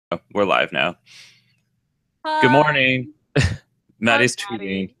We're live now. Good Hi, morning. I'm Maddie's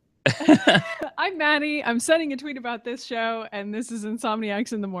tweeting. Maddie. I'm Maddie. I'm sending a tweet about this show, and this is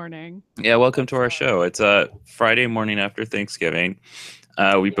Insomniacs in the morning. Yeah, welcome to What's our up? show. It's Friday morning after Thanksgiving.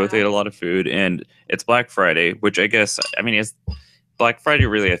 We both ate Yeah. a lot of food, and it's Black Friday, which I guess is Black Friday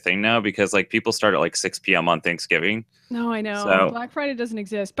really a thing now? Because like people start at like 6 p.m. on Thanksgiving. No, I know. So Black Friday doesn't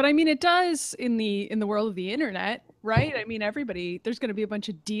exist, but I mean it does in the world of the internet, right? I mean everybody, there's going to be a bunch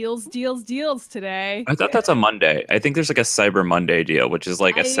of deals, deals, deals today. I thought that's a Monday. I think there's like a Cyber Monday deal, which is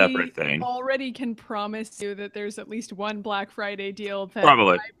like a separate I thing. already can promise you that there's at least one Black Friday deal that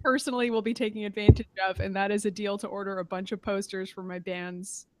Probably. I personally will be taking advantage of, and that is a deal to order a bunch of posters for my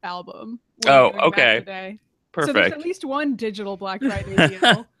band's album. We're Oh, doing that okay. today. So there's at Perfect. least one digital Black Friday deal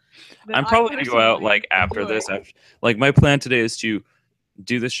that I'm I probably gonna go out personally like am after this. doing. Like my plan today is to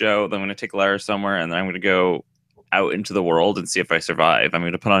do the show. Then I'm gonna take Lara somewhere, and then I'm gonna go out into the world and see if I survive. I'm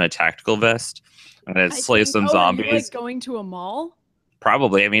gonna put on a tactical vest. I'm gonna I slay think, some oh, are you like zombies. going to a mall?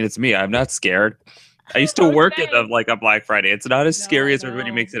 Probably. It's me. I'm not scared. I used to work at Okay. like a Black Friday. It's not as No, scary I as everybody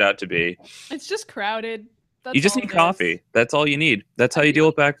know. makes it out to be. It's just crowded. You That's just all need it is. coffee. That's all you need. That's how I you feel deal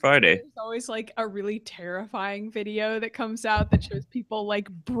with like Black Friday. there's always like a really terrifying video that comes out that shows people like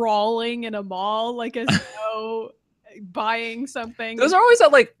brawling in a mall, like as though buying something Those is are always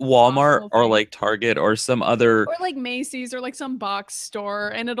at like an Walmart impossible or thing. like Target or some other Or like Macy's or like some box store,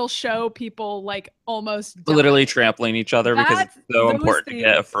 and it'll show people like almost literally dying. trampling each other because That it's so those important to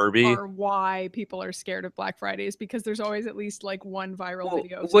get a things Furby. are why people are scared of Black Fridays, because there's always at least like one viral Well,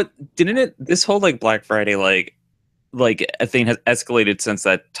 video of what someone didn't dying. it? This whole like Black Friday like a thing has escalated since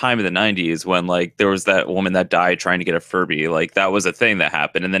that time in the 90s when like there was that woman that died trying to get a Furby. Like that was a thing that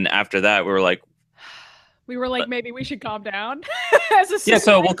happened, and then after that we were like, We were uh, like, maybe we should calm down as a yeah,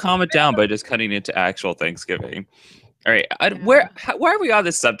 so we'll society. calm it down by just cutting it to actual Thanksgiving. All right, Yeah. why are we on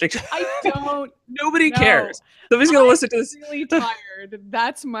this subject? I don't Nobody know. cares. Nobody's gonna listen to I'm this. really tired.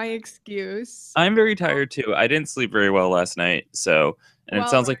 That's my excuse. I'm very Um, tired too. I didn't sleep very well last night, so and it well,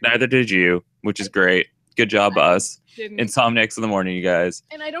 sounds like Ryan, neither did you, which is I didn't. great. Good job, I us. didn't. Insomniacs in the morning, you guys.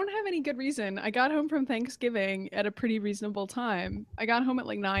 And I don't have any good reason. I got home from Thanksgiving at a pretty reasonable time. I got home at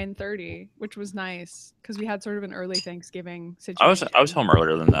like 9:30, which was nice because we had sort of an early Thanksgiving I was situation. home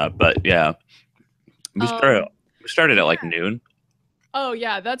earlier than that, but yeah, we started Um, we started at like yeah. noon. Oh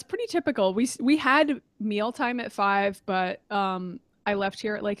yeah, that's pretty typical. We had mealtime at 5, but I left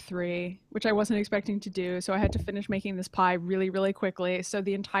here at like 3, which I wasn't expecting to do. So I had to finish making this pie really, really quickly. So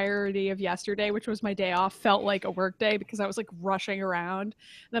the entirety of yesterday, which was my day off, felt like a work day because I was like rushing around.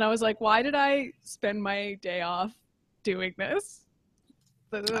 Then I was like, why did I spend my day off doing this?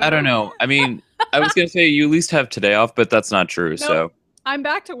 I don't know. I was gonna say you at least have today off, but that's not true. Nope. So I'm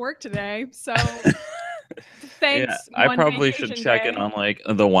back to work today. So yeah, thanks, I one probably should vacation check in day. on like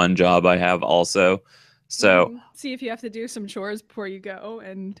the one job I have also. So See if you have to do some chores before you go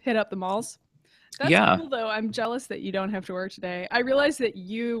and hit up the malls. That's yeah, cool though. I'm jealous that you don't have to work today. I realize that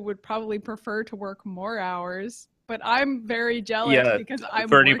you would probably prefer to work more hours, but I'm very jealous yeah. because I'm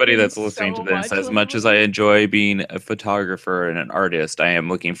For anybody working that's listening to so this, much as much as I lately. enjoy being a photographer and an artist, I am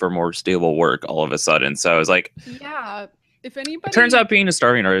looking for more stable work all of a sudden. So I was like, Yeah. If it turns anybody out being a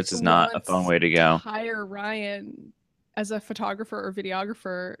starving artist is not a fun wants way to to go. hire Ryan as a photographer or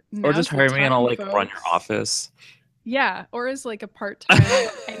videographer, Or just now's the hire me and I'll time, like run your folks. office. Yeah, or as like a part-time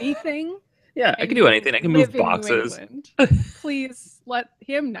anything, Yeah, I and can do you anything. I can move live in New boxes. England. Please let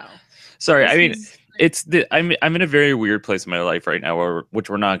him know Sorry, because he's I'm in a very weird place in my life right now, which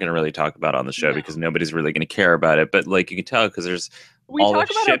we're not going to really talk about on the show because no. nobody's really going to care about it. But like you can tell because there's We all this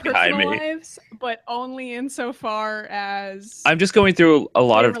talk about our shit behind personal me. lives, but only insofar as I'm just going through a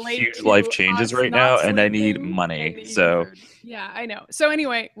lot they of relate huge life to changes us right now, not and I need sleeping money. and eating So food. Yeah, I know. So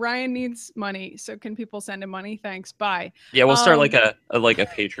anyway, Ryan needs money. So can people send him money? Thanks. Bye. yeah, we'll start like Um, a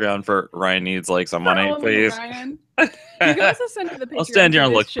Patreon for Ryan needs like some for money, only please. Ryan. You can also send to the I'll Patreon stand here for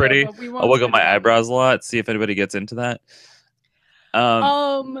and this look show, pretty. but we I'll won't wiggle send my it on eyebrows a this. lot, see if anybody gets into that.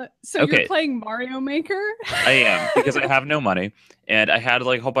 Um, So you're okay, playing Mario Maker? I am because I have no money, and I had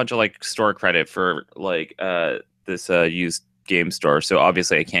like a whole bunch of like store credit for like this used game store. So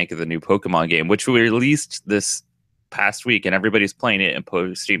obviously, I can't get the new Pokemon game, which we released this past week, and everybody's playing it and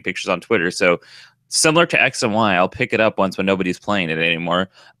posting pictures on Twitter. So similar to X and Y, I'll pick it up once when nobody's playing it anymore,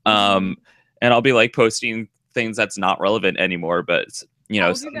 Mhm. um, and I'll be like posting things that's not relevant anymore, but.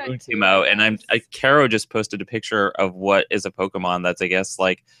 I'll do Sun that Moon came too, I out, and guess. Caro just posted a picture of what is a Pokemon that's, I guess,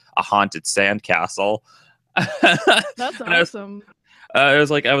 like a haunted sandcastle. That's And awesome. I was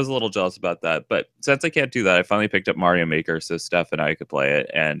like, I was a little jealous about that. But since I can't do that, I finally picked up Mario Maker so Steph and I could play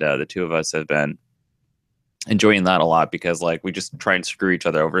it. And the two of us have been enjoying that a lot because like we just try and screw each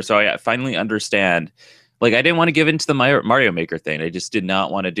other over. So I finally understand. Like I didn't want to give into the Mario Maker thing. I just did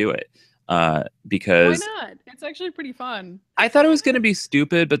not want to do it Why because not? It's actually pretty fun. I thought it was going to be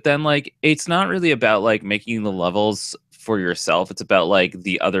stupid. But then like it's not really about like making the levels for yourself. It's about like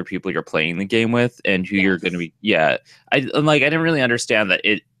the other people you're playing the game with and who you're going to Yes. be. Yeah, I didn't really understand that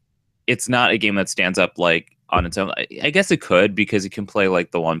it's not a game that stands up like on its own. I guess it could because you can play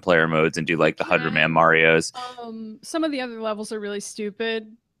like the one player modes and do like the 100-man Marios. Some of the other levels are really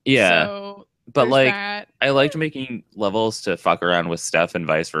stupid. Yeah, So but there's like that. I liked making levels to fuck around with Steph and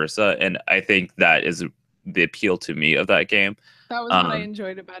vice versa, and I think that is the appeal to me of that game. That was what I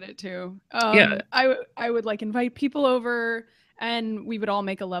enjoyed about it too. Yeah, I would like invite people over and we would all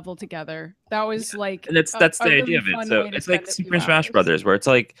make a level together. That was like and that's a the idea really of it. fun So way to it's like spend a few Super Smash hours. Brothers, where it's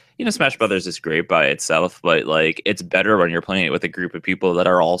like Smash Yes. Brothers is great by itself, but like it's better when you're playing it with a group of people that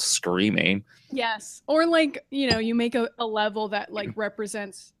are all screaming. Yes. Or like, you make a level that like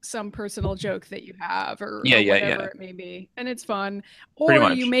represents some personal joke that you have Yeah, or yeah, whatever yeah, it may be. And it's fun. pretty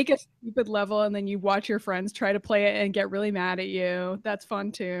Or you much. make a stupid level and then you watch your friends try to play it and get really mad at you. That's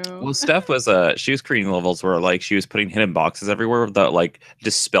fun too. Well, Steph was she was creating levels where like she was putting hidden boxes everywhere that like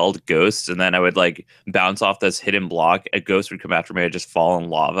dispelled ghosts, and then I would like bounce off this hidden block. A ghost would come after me. I'd just fall in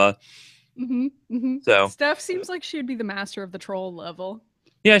lava. So Steph seems like she would be the master of the troll level.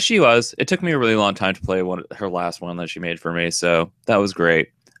 yeah, she was. It took me a really long time to play her last one that she made for me, so that was great.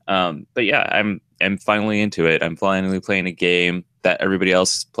 But yeah, I'm finally into it. I'm finally playing a game that everybody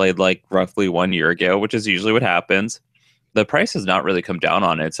else played like roughly 1 year ago, which is usually what happens. The price has not really come down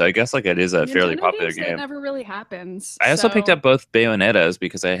on it, so I guess like it is a fairly Nintendo popular Days, that game. never really happens. I also picked So up both Bayonettas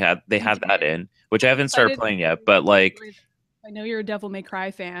because they you had that did. in, which I haven't started Excited playing to yet. But like, enjoy that. I know you're a Devil May Cry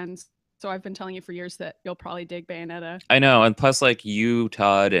fan, so I've been telling you for years that you'll probably dig Bayonetta. I know, and plus like you,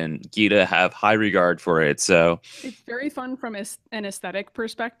 Todd, and Gita have high regard for it, so It's very fun from an aesthetic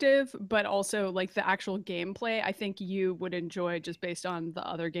perspective, but also like the actual gameplay. I think you would enjoy just based on the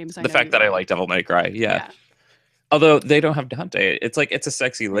other games I the know fact you that I like. like Devil May Cry, yeah. Yeah, Although they don't have Dante, it's like it's a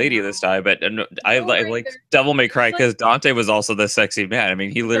sexy I lady this know. time. But Don't I worry, liked Devil May Cry there's like because Dante was also the sexy man. I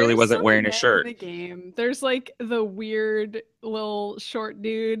mean, he literally there's wasn't some wearing a men in shirt. the game. There's like the weird little short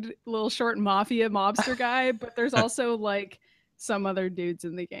dude, little short mafia mobster guy, but there's also like some other dudes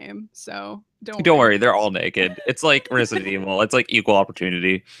in the game. So don't Don't worry. worry, they're all naked. It's like Resident Evil. It's like equal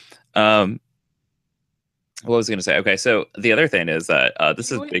opportunity. Um, what was I going to say? Okay, so the other thing is that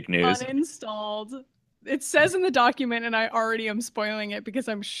this is You big news. uninstalled. It says in the document, and I already am spoiling it because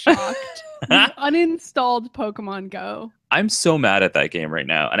I'm shocked. You uninstalled Pokemon Go. I'm so mad at that game right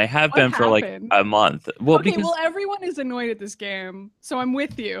now, and I have What been for like happened? a month. Well, Okay, well, because everyone is annoyed at this game, so I'm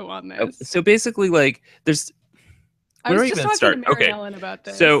with you on this. so basically, like, there's I where do was we just even talking to start? Mary Okay, Ellen about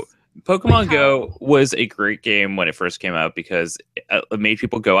so this. Like Pokemon Go how was a great game when it first came out because it made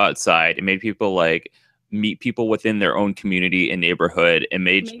people go outside. It made people like meet people within their own community and neighborhood. It it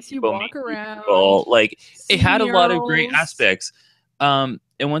made makes you people meet walk new around, people. Like it see had a lot of great murals. aspects. And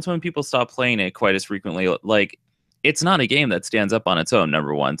once when people stop playing it quite as frequently, like it's not a game that stands up on its own,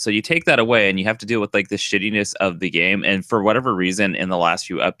 number one. So you take that away and you have to deal with like the shittiness of the game. And for whatever reason, in the last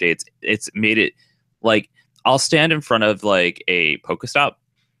few updates, it's made it like I'll stand in front of like a Pokestop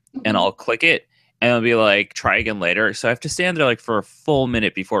and Mhm. I'll click it and it'll be like try again later. So I have to stand there like for a full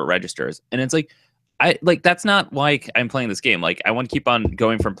minute before it registers. And it's like I like that's not why I'm playing this game. Like I want to keep on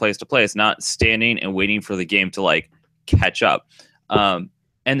going from place to place, not standing and waiting for the game to like catch up.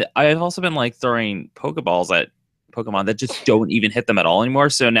 And I've also been like throwing Pokeballs at Pokemon that just don't even hit them at all anymore.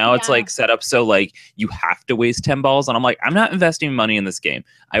 So now it's Yeah. like set up so like you have to waste 10 balls. And I'm like, I'm not investing money in this game.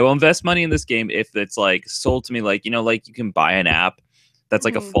 I will invest money in this game if it's like sold to me like, like you can buy an app that's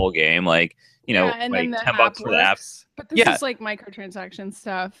like a Mhm. full game, like, Yeah, and then like the 10 app bucks for the app. works. But this Yeah. is like microtransaction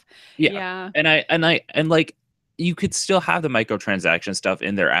stuff. Yeah. Yeah. And like you could still have the microtransaction stuff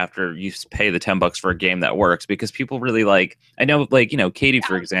in there after you pay the 10 bucks for a game that works because people really like I know like Katie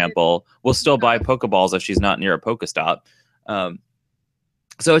for Outdated example will still buy stuff. Pokeballs if she's not near a Pokestop.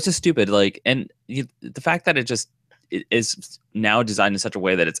 So it's just stupid like the fact that it is now designed in such a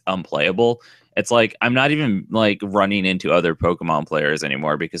way that it's unplayable. It's like I'm not even like running into other Pokemon players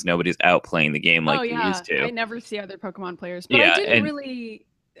anymore because nobody's out playing the game Oh like they yeah, used to. I never see other Pokemon players, but I Yeah, didn't and really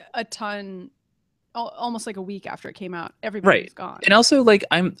a ton. Almost like a week after it came out, everybody right. was gone. And also like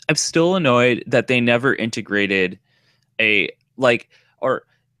I'm still annoyed that they never integrated a like or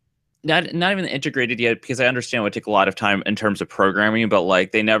not even integrated yet because I understand it would take a lot of time in terms of programming, but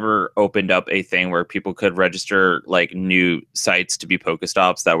like they never opened up a thing where people could register like new sites to be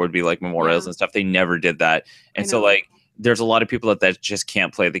Pokestops that would be like memorials Yeah, and stuff. They never did that. I And so know. like there's a lot of people that just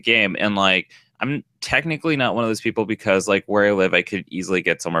can't play the game. And like I'm technically not one of those people because like where I live, I could easily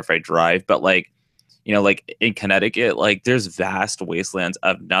get somewhere if I drive. But like, you know, like in Connecticut, like there's vast wastelands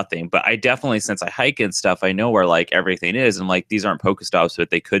of nothing. But I definitely, since I hike and stuff, I know where like everything is, and like these aren't Pokestops, but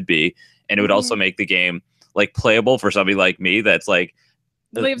they could be, and it would also make the game like playable for somebody like me that's like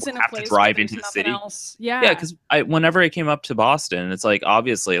lives in a have to place drive where into the there's city. nothing else. Yeah, Yeah. because whenever I came up to Boston, it's like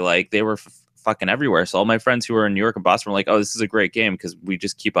obviously like they were fucking everywhere. So all my friends who were in New York and Boston were like, "Oh, this is a great game," because we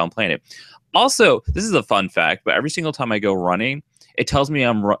just keep on playing it. Also, this is a fun fact, but every single time I go running, it tells me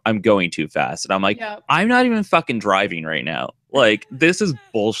I'm going too fast, and I'm like, Yep. I'm not even fucking driving right now. Like this is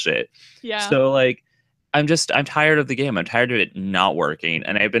bullshit. Yeah. So like, I'm tired of the game. I'm tired of it not working,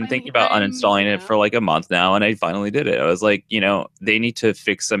 and I've been thinking about uninstalling it for like a month now, and I finally did it. I was like, you know, they need to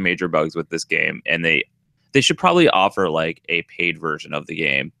fix some major bugs with this game, and they should probably offer like a paid version of the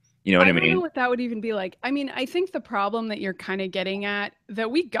game. You know what I mean? I don't know what that would even be like. I mean, I think the problem that you're kind of getting at, that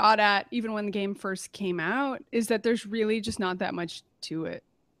we got at even when the game first came out, is that there's really just not that much to it.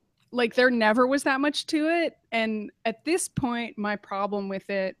 Like there never was that much to it. And at this point, my problem with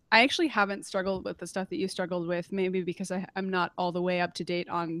it, I actually haven't struggled with the stuff that you struggled with, maybe because I'm not all the way up to date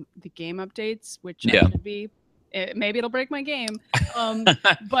on the game updates, which I should be. Maybe it'll break my game.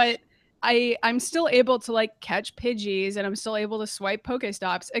 But I'm still able to like catch Pidgeys, and I'm still able to swipe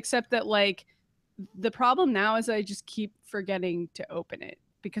Pokestops, except that like the problem now is I just keep forgetting to open it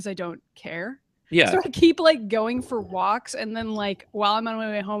because I don't care. Yeah. So I keep like going for walks, and then like while I'm on my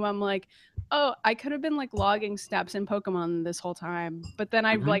way home, I'm like, oh, I could have been like logging steps in Pokemon this whole time. But then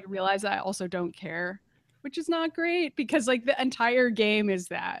I like realize that I also don't care, which is not great because like the entire game is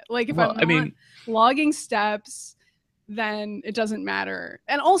that. Like if I'm not logging steps, then it doesn't matter.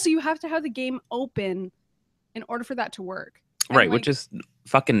 And also you have to have the game open in order for that to work. And right, like, which is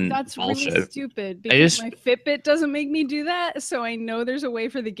fucking that's bullshit. really stupid because my Fitbit doesn't make me do that. So I know there's a way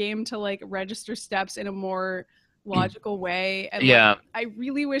for the game to like register steps in a more logical way. And like, I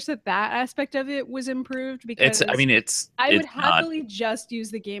really wish that aspect of it was improved because I would happily just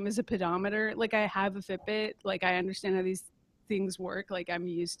use the game as a pedometer. Like I have a Fitbit, like I understand how these things work, like I'm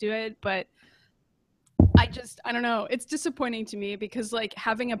used to it, but I don't know. It's disappointing to me because like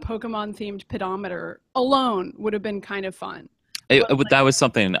having a Pokemon themed pedometer alone would have been kind of fun. That was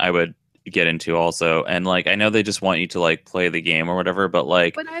something I would get into also. And like, I know they just want you to like play the game or whatever, but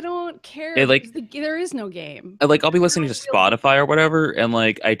like, but I don't care. Like there is no game. Like I'll be listening to Spotify or whatever, and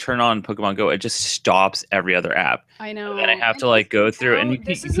like I turn on Pokemon Go, it just stops every other app. I know. And I have to like go through, and you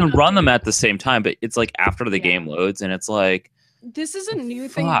can run them at the same time, but it's like after the game loads, and it's like. This is a new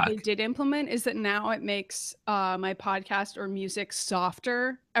thing that they did implement, is that now it makes my podcast or music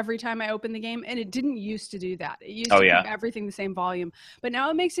softer every time I open the game. And it didn't used to do that. It used to keep everything the same volume. But now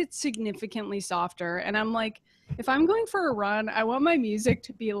it makes it significantly softer. And I'm like, if I'm going for a run, I want my music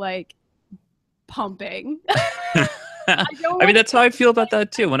to be like pumping. I mean, that's how I feel about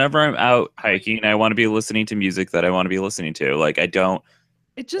that too. Whenever I'm out hiking, I want to be listening to music that I want to be listening to. Like I don't.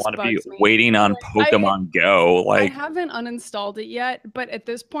 It just want to be waiting on Pokemon Go. Like I haven't uninstalled it yet, but at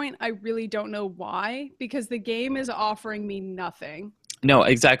this point, I really don't know why, because the game is offering me nothing. No,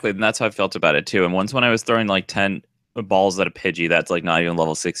 exactly, and that's how I felt about it too. And once when I was throwing like 10 balls at a Pidgey, that's like not even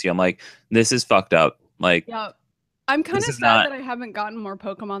level 60. I'm like, this is fucked up. Like, yeah, I'm kind of sad that I haven't gotten more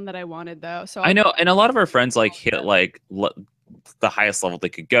Pokemon that I wanted though. So I know, and a lot of our friends like hit like the highest level they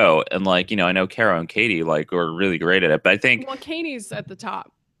could go, and like, you know, I know Kara and Katie like were really great at it, but I think Katie's at the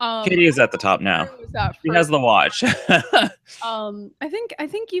top. Katie is at the top now. She has the watch. I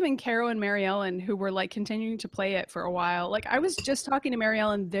think even Caro and Mary Ellen, who were like continuing to play it for a while, like I was just talking to Mary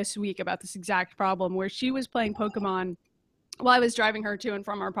Ellen this week about this exact problem where she was playing Pokemon while I was driving her to and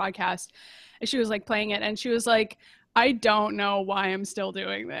from our podcast, and she was like playing it, and she was like, I don't know why I'm still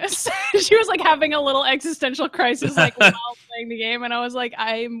doing this. She was like having a little existential crisis like while playing the game, and I was like,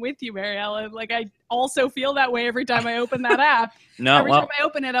 I'm with you, Mary Ellen. Like I also feel that way every time I open that app. Every time I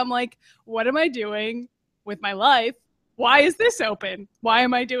open it, I'm like, what am I doing with my life? Why is this open? Why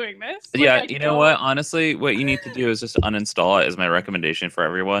am I doing this? Like, yeah, you know what? Honestly, what you need to do is just uninstall it is my recommendation for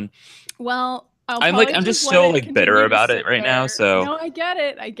everyone. Well, I'm just so like bitter about it right now. So no, I get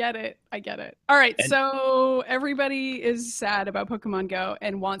it. All right, so everybody is sad about Pokemon Go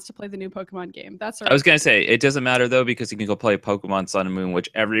and wants to play the new Pokemon game. That's I was gonna say it doesn't matter though, because you can go play Pokemon Sun and Moon, which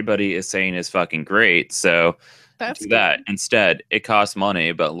everybody is saying is fucking great. So that's do that instead. It costs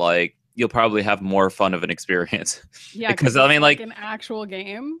money, but like you'll probably have more fun of an experience. Yeah, because I mean, like an actual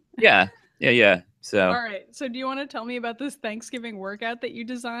game. Yeah. So all right. So do you want to tell me about this Thanksgiving workout that you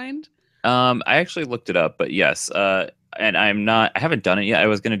designed? I actually looked it up, but yes, and I haven't done it yet. I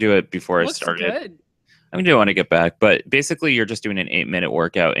was going to do it before I started. Good. I'm going to do it when I get back, but basically you're just doing an 8-minute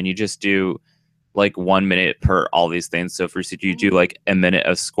workout, and you just do like 1 minute per all these things. So for you do like a minute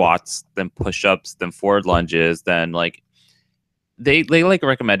of squats, then push-ups, then forward lunges, then like they like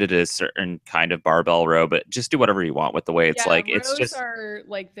recommended a certain kind of barbell row, but just do whatever you want with the weights. Yeah, Like it's rows just are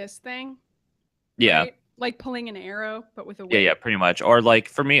like this thing, yeah. right? Like pulling an arrow, but with a Yeah, weight. yeah, pretty much. Or like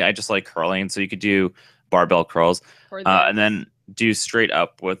for me, I just like curling. So you could do barbell curls, Or and this. then do straight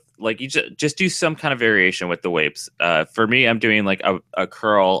up with like you just do some kind of variation with the weights. For me, I'm doing like a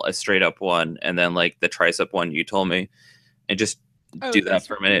curl, a straight up one, and then like the tricep one you told me, and just do that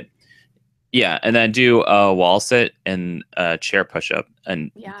for a minute. Yeah, and then do a wall sit and a chair push up,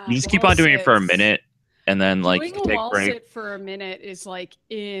 and you just keep on doing it for a minute, and then like doing a take wall break. sit for a minute is like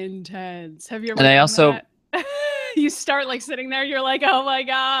intense. Have you ever And I done also that? You start like sitting there, you're like, oh my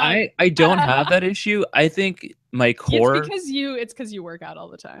god. I don't have that issue. I think my core. It's because you work out all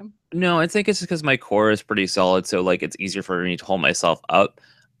the time. No, I think it's because my core is pretty solid, so like it's easier for me to hold myself up.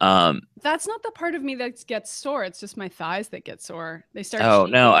 That's not the part of me that gets sore. It's just my thighs that get sore. They start. Oh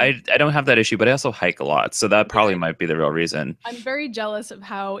shaking. no, I don't have that issue, but I also hike a lot, so that probably might be the real reason. I'm very jealous of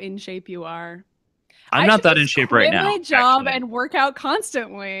how in shape you are. I'm not that in shape right now. My job and work out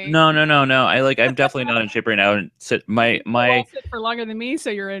constantly. No. I'm definitely not in shape right now. And sit my sit for longer than me, so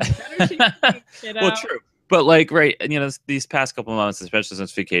you're in better shape. Well, true. But like, right, these past couple of months, especially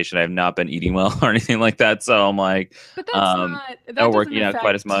since vacation, I've not been eating well or anything like that. So I'm like, but that's not working out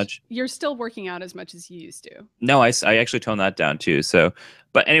quite as much. You're still working out as much as you used to. No, I actually toned that down too. So,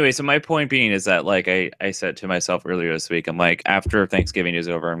 but anyway, so my point being is that like I said to myself earlier this week, I'm like, after Thanksgiving is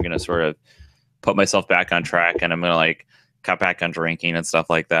over, I'm gonna sort of put myself back on track, and I'm gonna like cut back on drinking and stuff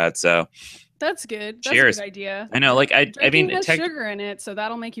like that. So. That's good. Cheers. That's a good idea. I know, like I mean, it has sugar in it, so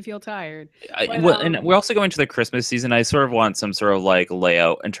that'll make you feel tired. And we're also going to the Christmas season. I sort of want some sort of like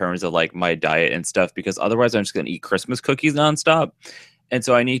layout in terms of like my diet and stuff, because otherwise I'm just going to eat Christmas cookies nonstop. And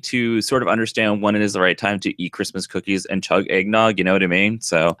so I need to sort of understand when it is the right time to eat Christmas cookies and chug eggnog. You know what I mean?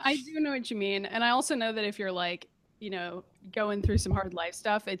 So I do know what you mean, and I also know that if you're like, going through some hard life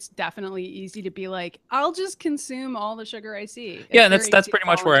stuff, it's definitely easy to be like, I'll just consume all the sugar I see. Yeah, that's pretty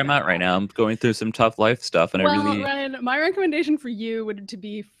much where I'm at right now. I'm going through some tough life stuff, and Ryan, my recommendation for you would to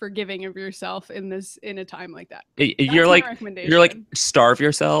be forgiving of yourself in a time like that. You're like starve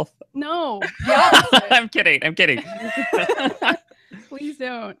yourself. No, I'm kidding. Please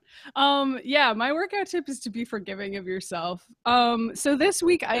don't. Yeah, my workout tip is to be forgiving of yourself. So this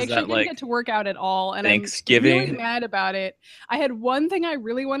week I actually didn't get to work out at all, and Thanksgiving? I'm really mad about it. I had one thing I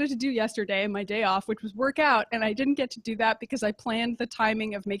really wanted to do yesterday, my day off, which was work out, and I didn't get to do that because I planned the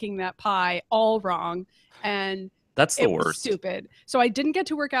timing of making that pie all wrong, and that's the worst. Stupid. So I didn't get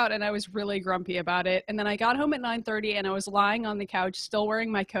to work out, and I was really grumpy about it. And then I got home at 9:30, and I was lying on the couch, still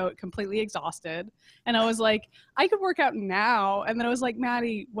wearing my coat, completely exhausted. And I was like, I could work out now. And then I was like,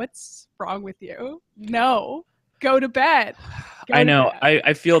 Maddie, what's wrong with you? No, go to bed. I know.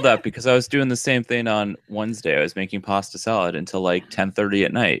 I feel that because I was doing the same thing on Wednesday. I was making pasta salad until like 10:30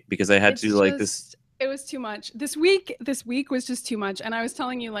 at night because I had to do like this. It was too much. This week was just too much. And I was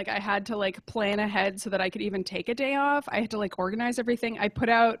telling you, like, I had to like plan ahead so that I could even take a day off. I had to like organize everything. I put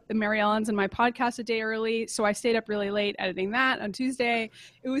out the Mary Ellen's and my podcast a day early. So I stayed up really late editing that on Tuesday.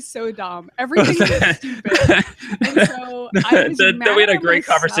 It was so dumb. Everything was stupid. And so I was mad we had a great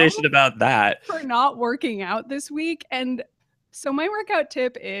conversation about that. For not working out this week. And so my workout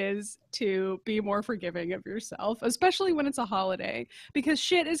tip is to be more forgiving of yourself, especially when it's a holiday, because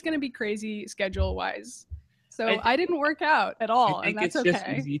shit is going to be crazy schedule-wise. So I didn't work out at all, and that's okay. It's just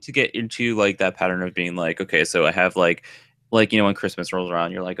easy to get into like that pattern of being like, okay, so I have like when Christmas rolls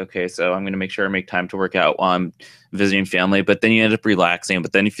around, you're like, okay, so I'm going to make sure I make time to work out while I'm visiting family, but then you end up relaxing,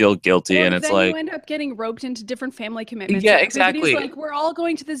 but then you feel guilty, and it's like you end up getting roped into different family commitments. Yeah, exactly. Like, we're all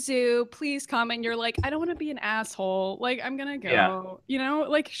going to the zoo, please come, and you're like, I don't want to be an asshole. Like, I'm going to go. Yeah.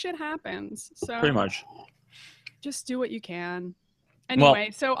 Like shit happens. So pretty much just do what you can.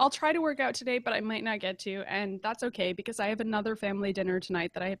 Anyway, so I'll try to work out today, but I might not get to, and that's okay because I have another family dinner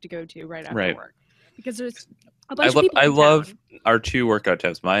tonight that I have to go to right after work. Because there's a bunch of people I love our two workout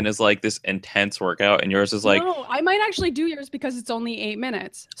tips. Mine is like this intense workout, and yours is like no. I might actually do yours because it's only 8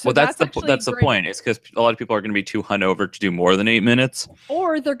 minutes. So well, that's the point. It's because a lot of people are going to be too hungover to do more than 8 minutes,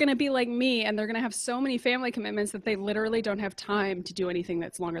 or they're going to be like me, and they're going to have so many family commitments that they literally don't have time to do anything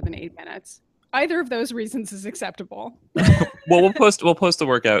that's longer than 8 minutes. Either of those reasons is acceptable. Well, we'll post the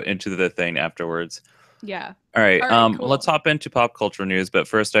workout into the thing afterwards. Yeah. All right. Cool. Let's hop into pop culture news. But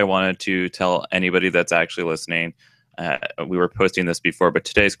first, I wanted to tell anybody that's actually listening. We were posting this before, but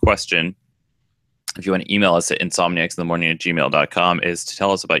today's question, if you want to email us at insomniacsinthemorning@gmail.com, is to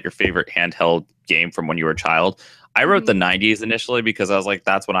tell us about your favorite handheld game from when you were a child. I wrote the 90s initially because I was like,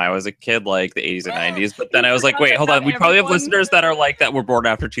 that's when I was a kid, like the 80s and 90s. But then I was like, wait, hold on. We probably have listeners that are like that were born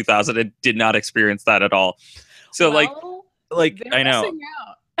after 2000 and did not experience that at all. So like I know.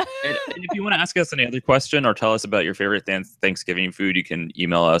 And if you want to ask us any other question or tell us about your favorite Thanksgiving food, you can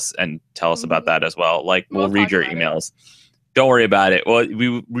email us and tell us about that as well. Like we'll read your emails. Don't worry about it. Well,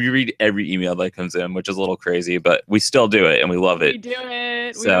 we read every email that comes in, which is a little crazy, but we still do it and we love it. We do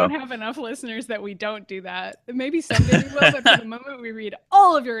it. So, we don't have enough listeners that we don't do that. Maybe someday we will, but for the moment we read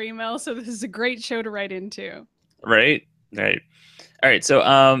all of your emails. So this is a great show to write into. Right. All right. So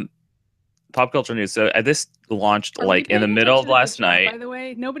pop culture news. So this launched like in the middle of last night. By the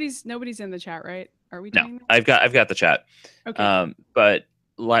way, nobody's in the chat, right? Are we? No, I've got the chat. Okay. But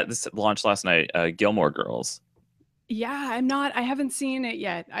this launched last night. Gilmore Girls. Yeah, I haven't seen it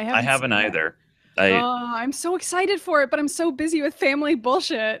yet. I haven't either. I'm so excited for it, but I'm so busy with family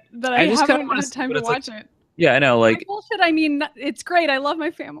bullshit that I haven't had time to watch it. Yeah, I know. Like by bullshit, I mean it's great. I love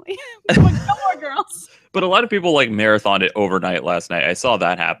my family. Gilmore Girls. But a lot of people like marathoned it overnight last night. I saw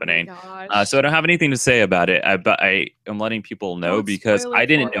that happening. So I don't have anything to say about it. But I am letting people know because I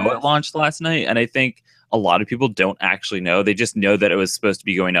didn't know it launched last night, and I think a lot of people don't actually know. They just know that it was supposed to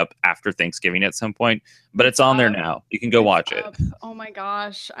be going up after Thanksgiving at some point, but it's on there now. You can go watch it. Oh my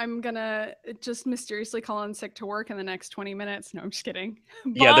gosh. I'm going to just mysteriously call in sick to work in the next 20 minutes. No, I'm just kidding.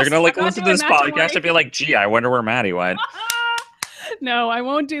 Yeah, they're going to like listen to this podcast and be like, gee, I wonder where Maddie went. No, I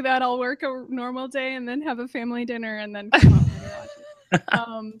won't do that. I'll work a normal day and then have a family dinner and then come home and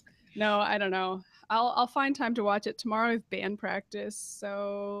watch it. No, I don't know. I'll find time to watch it tomorrow. I have band practice,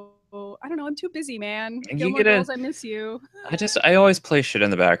 so I don't know. I'm too busy, man. Gilmore Girls, I miss you. I always play shit in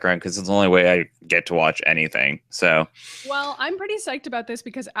the background because it's the only way I get to watch anything. So, well, I'm pretty psyched about this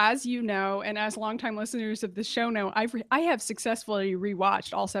because, as you know, and as longtime listeners of the show know, I have successfully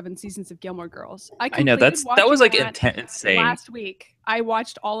rewatched all 7 seasons of Gilmore Girls. I know that was like insane. Last week, I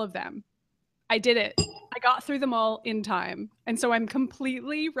watched all of them. I did it. I got through them all in time, and so I'm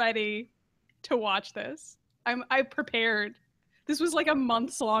completely ready to watch this. I prepared. This was like a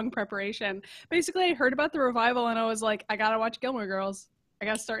months-long preparation. Basically, I heard about the revival and I was like, I gotta watch Gilmore Girls. I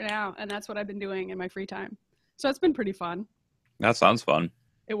gotta start now, and that's what I've been doing in my free time. So it's been pretty fun. That sounds fun.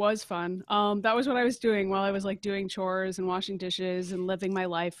 It was fun. That was what I was doing while I was like doing chores and washing dishes and living my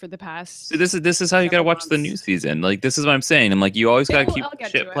life for the past. So this is how you gotta watch the new season. Like this is what I'm saying. I'm like, you always gotta keep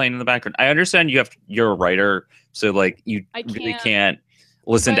shit playing in the background. I understand you're a writer, so like you really can't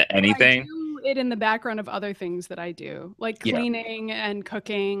listen to anything. It in the background of other things that I do, like cleaning and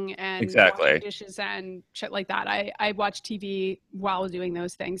cooking and washing dishes and shit like that. I watch TV while doing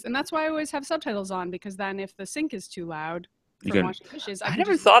those things, and that's why I always have subtitles on, because then if the sink is too loud for washing dishes, I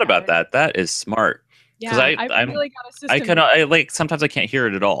never thought about that. That is smart. Yeah, I really got a system. I like sometimes I can't hear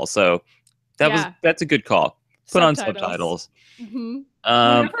it at all, so that's a good call. Put on subtitles. Mm-hmm.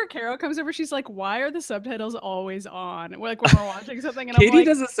 Whenever Carol comes over, she's like, "Why are the subtitles always on?" Like when we're watching something, and Katie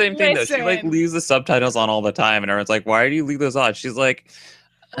does the same thing though. She like leaves the subtitles on all the time, and everyone's like, "Why do you leave those on?" She's like,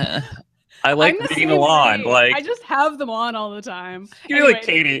 "I like reading them on." Like I just have them on all the time. You're like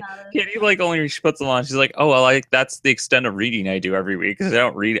Katie. Katie like only she puts them on. She's like, "Oh well, like that's the extent of reading I do every week because I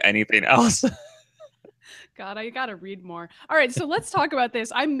don't read anything else." God, I gotta read more. All right, so let's talk about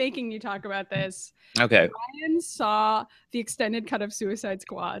this. I'm making you talk about this. Okay. Ryan saw the extended cut of Suicide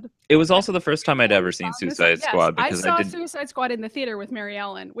Squad. It was also the first time I'd ever seen Suicide Squad because I saw Suicide Squad in the theater with Mary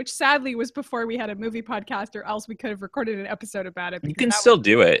Ellen, which sadly was before we had a movie podcast, or else we could have recorded an episode about it. You can still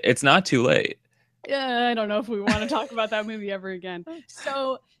do it. It's not too late. Yeah, I don't know if we want to talk about that movie ever again.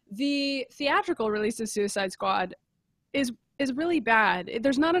 So the theatrical release of Suicide Squad is really bad.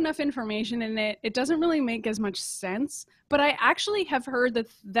 There's not enough information in it. It doesn't really make as much sense, but I actually have heard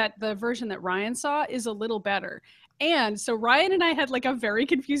that the version that Ryan saw is a little better. And so Ryan and I had like a very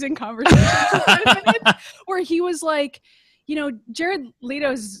confusing conversation where he was like, you know, Jared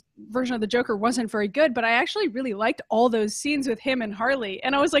Leto's version of the Joker wasn't very good, but I actually really liked all those scenes with him and Harley.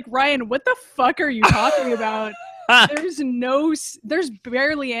 And I was like, Ryan, what the fuck are you talking about? There's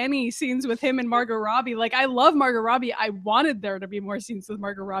barely any scenes with him and Margot Robbie. Like, I love Margot Robbie. I wanted there to be more scenes with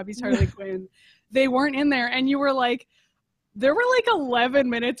Margot Robbie's Harley Quinn. They weren't in there. And you were like, there were like 11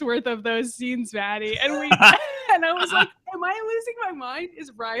 minutes worth of those scenes, Maddie. And and I was like, am I losing my mind?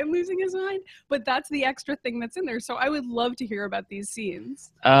 Is Ryan losing his mind? But that's the extra thing that's in there. So I would love to hear about these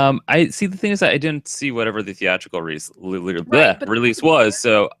scenes. I see. The thing is that I didn't see whatever the theatrical release was,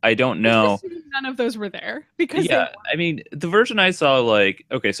 so I don't know. None of those were there because I mean, the version I saw, like,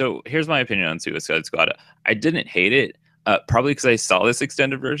 okay, so here's my opinion on Suicide Squad. I didn't hate it. Probably because I saw this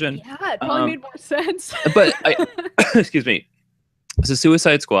extended version. Yeah, it probably made more sense. But excuse me. So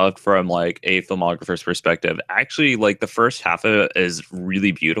Suicide Squad, from like a filmographer's perspective, actually like the first half of it is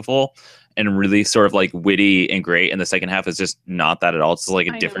really beautiful and really sort of like witty and great, and the second half is just not that at all. It's like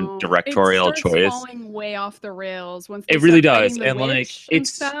a I different know. It directorial starts choice. falling way off the rails once they It really start fighting does. the And like witch and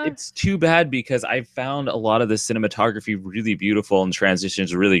stuff. it's too bad because I found a lot of the cinematography really beautiful and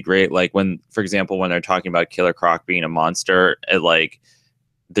transitions really great. Like when, for example, when they're talking about Killer Croc being a monster, it like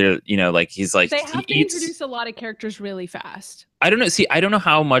they're, you know, like he's like They he have to eats. introduce a lot of characters really fast. I don't know. See, I don't know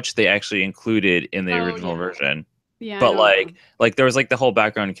how much they actually included in the Oh original yeah. version, Yeah, I but don't know. like there was like the whole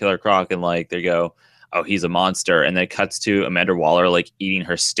background of Killer Croc, and like they go, oh, he's a monster, and then it cuts to Amanda Waller like eating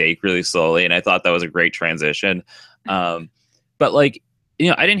her steak really slowly, and I thought that was a great transition. Um, but like, you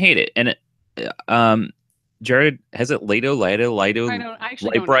know, I didn't hate it, and Jared, has it I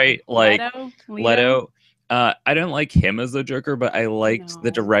actually Light don't know. Bright, like Leto? Leto. I don't like him as the Joker, but I liked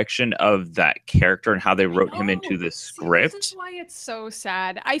the No. direction of that character and how they I wrote him into know. the See, this is script. why it's so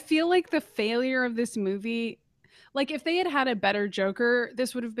sad. I feel like the failure of this movie, like if they had had a better Joker,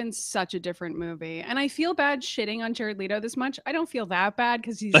 this would have been such a different movie. And I feel bad shitting on Jared Leto this much. I don't feel that bad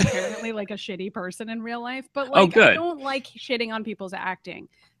because he's apparently like a shitty person in real life, but Oh, like I good. don't like shitting on people's acting.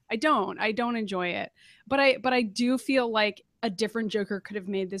 I don't. I don't enjoy it. But I do feel like a different Joker could have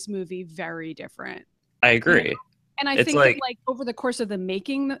made this movie very different. I You know? agree. And I It's think that like, like over the course of the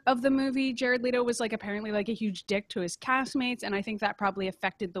making of the movie, Jared Leto was like apparently like a huge dick to his castmates, and I think that probably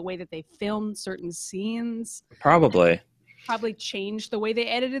affected the way that they filmed certain scenes, probably. probably changed the way they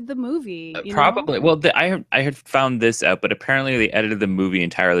edited the movie, you know? Probably. Well, I had found this out, but apparently they edited the movie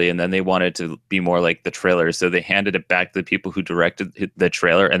entirely, and then they wanted to be more like the trailer, so they handed it back to the people who directed the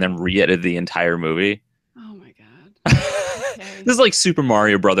trailer, and then re-edited the entire movie. Oh my god. Okay. This is like Super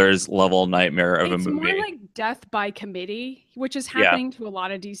Mario Brothers level nightmare of a It's more movie. like death by committee, which is Yeah, happening to a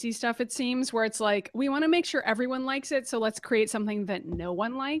lot of DC stuff, it seems, where it's like, we want to make sure everyone likes it, so let's create something that no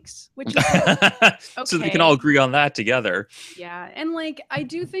one likes, which is like, so they can all okay. agree on that together. Yeah, and like I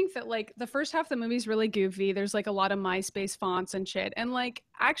do think that like the first half of the movie's really goofy. There's like a lot of MySpace fonts and shit. And like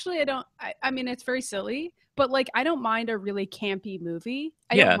actually I mean it's very silly, but like I don't mind a really campy movie.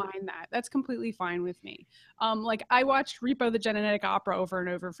 I don't Yeah, mind that. That's completely fine with me. Like I watched Repo the Genetic Opera over and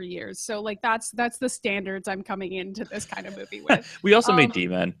over for years. So like that's the standards I'm coming into this kind of movie with. we also made Um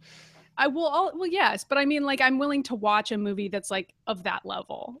D-Men. I will all well yes, but I mean like I'm willing to watch a movie that's like of that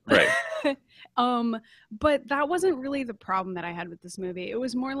level. Right. um but that wasn't really the problem that I had with this movie. It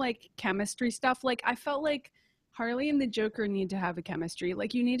was more like chemistry stuff. Like I felt like Harley and the Joker need to have a chemistry.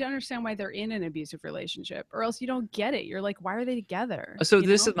 Like you need to understand why they're in an abusive relationship or else you don't get it. You're like why are they together? So You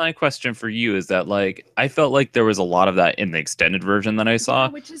this know? is my question for you: is that like I felt like there was a lot of that in the extended version that I Yeah, saw.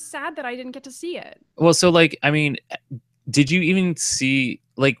 which is sad that I didn't get to see it. Well, so like I mean, did you even see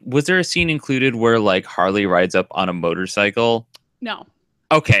like was there a scene included where like Harley rides up on a motorcycle? No.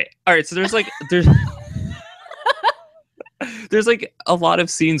 Okay, all right. So there's like a lot of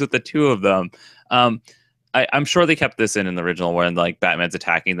scenes with the two of them. Um, I'm sure they kept this in the original when like Batman's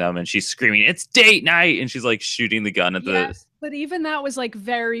attacking them and she's screaming, "It's date night!" and she's like shooting the gun at the. Yes, but even that was like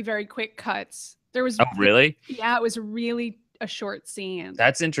very very quick cuts. There was Oh, really? yeah, it was really a short scene.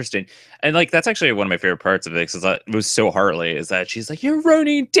 That's interesting, and like that's actually one of my favorite parts of it because it was so Harley is that she's like, "You're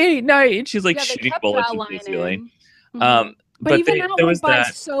ruining date night," and she's like Yeah, they shooting kept bullets that into the line ceiling. in. Um, But but even that there went was by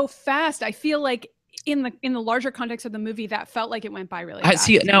that. so fast. I feel like in the larger context of the movie, that felt like it went by really I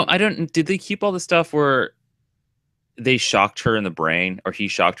see fast it to now. me. I don't. Did they keep all the stuff where they shocked her in the brain, or he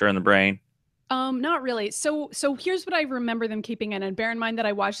shocked her in the brain? Not really. So here's what I remember them keeping in, and bear in mind that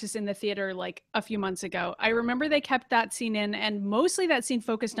I watched this in the theater like a few months ago. I remember they kept that scene in, and mostly that scene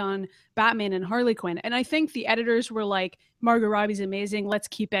focused on Batman and Harley Quinn. And I think the editors were like, Margot Robbie's amazing. Let's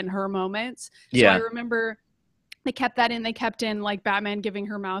keep in her moments. So I Yeah, remember they kept that in. They kept in like Batman giving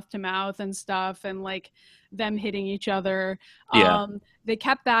her mouth to mouth and stuff, and like them hitting each other. yeah. They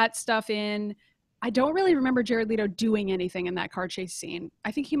kept that stuff in. I don't really remember Jared Leto doing anything in that car chase scene.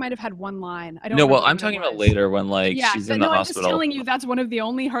 I think he might have had one line. I don't No, well, remember I'm what it talking about was. later when like Yeah, she's in the no, I'm just hospital. telling you that's one of the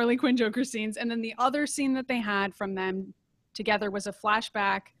only Harley Quinn Joker scenes. And then the other scene that they had from them together was a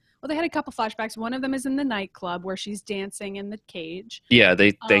flashback. Well, they had a couple flashbacks. One of them is in the nightclub where she's dancing in the cage. Yeah,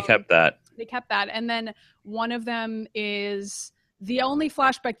 they Um, kept that. they kept that. And then one of them is the only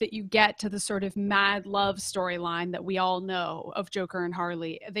flashback that you get to the sort of mad love storyline that we all know of Joker and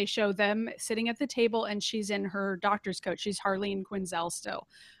Harley. They show them sitting at the table and she's in her doctor's coat. She's Harleen Quinzel still.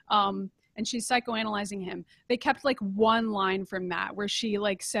 And she's psychoanalyzing him. They kept like one line from that where she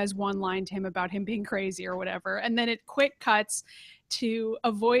like says one line to him about him being crazy or whatever. And then it quick cuts to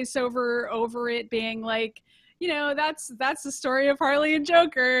a voiceover over it being like, you know, that's the story of Harley and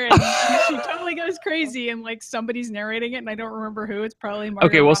Joker, and she totally goes crazy, and like somebody's narrating it, and I don't remember who. It's probably Margot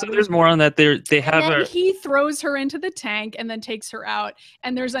Okay, well, so Robbie. there's more on that. They have And then a he throws her into the tank and then takes her out.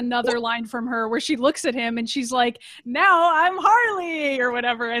 And there's another line from her where she looks at him and she's like, "Now I'm Harley," or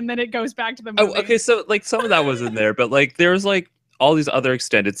whatever. And then it goes back to the movie. Oh, okay, so like some of that was in there, but like there's like all these other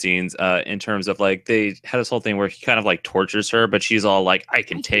extended scenes in terms of like they had this whole thing where he kind of like tortures her, but she's all like, I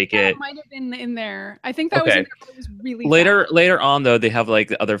can take it. Might have been in there. I think that was in there, but it was really later on though, they have like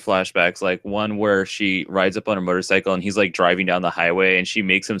the other flashbacks, like one where she rides up on a motorcycle and he's like driving down the highway and she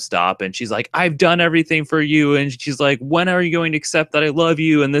makes him stop and she's like, I've done everything for you, and she's like, when are you going to accept that I love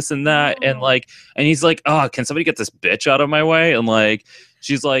you and this and that, and like, and he's like, oh, can somebody get this bitch out of my way? And like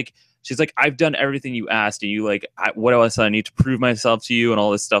she's like, I've done everything you asked, and you like, what else I need to prove myself to you, and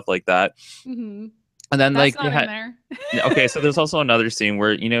all this stuff like that. Mm-hmm. And then that's like not in there. Okay, so there's also another scene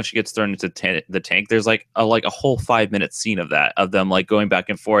where, you know, she gets thrown into the tank. There's like a whole 5-minute scene of that, of them like going back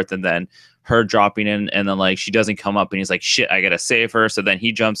and forth, and then her dropping in, and then like she doesn't come up, and he's like, shit, I gotta save her. So then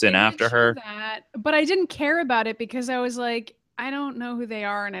he jumps in after her. That, but I didn't care about it because I was like, I don't know who they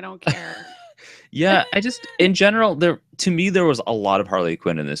are and I don't care. Yeah, I just, in general, to me there was a lot of Harley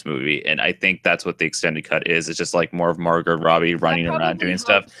Quinn in this movie, and I think that's what the extended cut is. It's just like more of Margot Robbie running around doing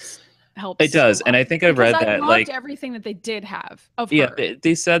stuff. Helps it does, and I think I read that like everything that they did have of her.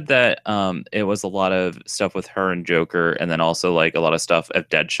 They said that it was a lot of stuff with her and Joker, and then also like a lot of stuff of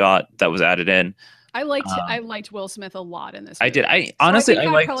Deadshot that was added in. I liked Will Smith a lot in this movie. I did. I honestly, I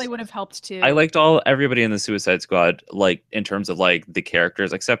liked, probably would have helped too. I liked everybody in the Suicide Squad, like in terms of like the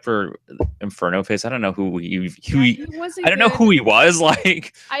characters, except for Inferno Face. I don't know who he I don't know who he was.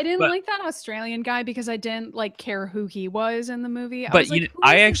 Like, I didn't like that Australian guy because I didn't like care who he was in the movie.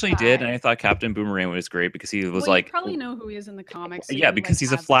 I actually did, and I thought Captain Boomerang was great because he was like, you probably know who he is in the comics. So yeah, because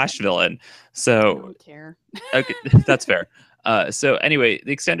he's a Flash villain. So I don't care. Okay, that's fair. So anyway,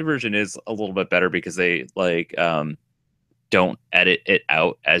 the extended version is a little bit better because they like don't edit it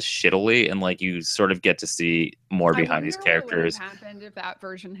out as shittily, and like you sort of get to see more behind these characters. What would have happened if that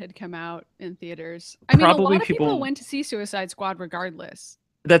version had come out in theaters? I mean, probably a lot of people went to see Suicide Squad regardless.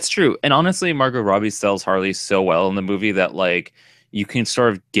 That's true, and honestly, Margot Robbie sells Harley so well in the movie that like you can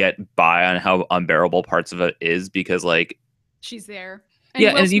sort of get by on how unbearable parts of it is because like she's there.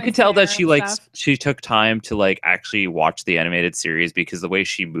 And you can tell that she took time to like actually watch the animated series, because the way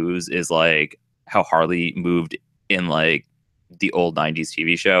she moves is like how Harley moved in like the old 90s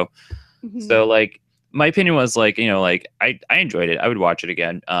TV show. Mm-hmm. So like my opinion was like, you know, like I enjoyed it. I would watch it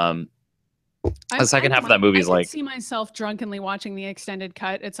again. The second half of that movie is like, I see myself drunkenly watching the extended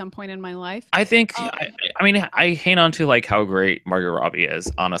cut at some point in my life. I think I mean I hang on to like how great Margot Robbie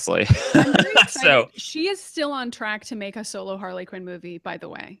is, honestly. So she is still on track to make a solo Harley Quinn movie, by the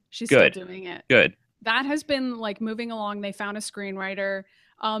way. She's still doing it. Good. That has been like moving along. They found a screenwriter.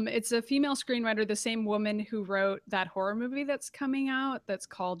 It's a female screenwriter, the same woman who wrote that horror movie that's coming out that's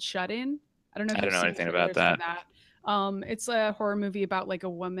called Shut In. I don't know anything about that. It's a horror movie about like a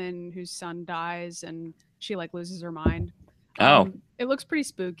woman whose son dies and she like loses her mind. It looks pretty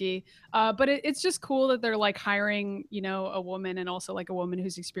spooky, but it's just cool that they're like hiring, you know, a woman and also like a woman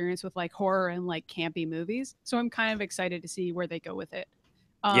who's experienced with like horror and like campy movies. So I'm kind of excited to see where they go with it.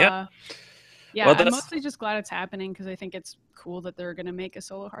 Yeah, well, I'm mostly just glad it's happening because I think it's cool that they're gonna make a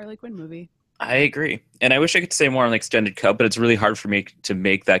solo Harley Quinn movie. I agree. And I wish I could say more on the extended cut, but it's really hard for me to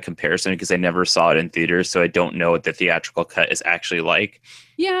make that comparison because I never saw it in theaters. So I don't know what the theatrical cut is actually like.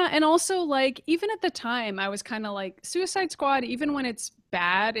 Yeah. And also like, even at the time I was kind of like Suicide Squad, even when it's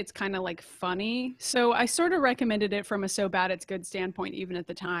bad, it's kind of like funny. So I sort of recommended it from a so bad it's good standpoint, even at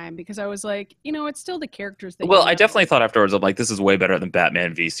the time, because I was like, you know, it's still the characters that I definitely thought afterwards, I'm like, this is way better than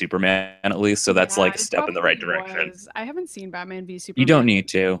Batman v Superman, at least. So that's like a step in the right direction. I haven't seen Batman v Superman. You don't need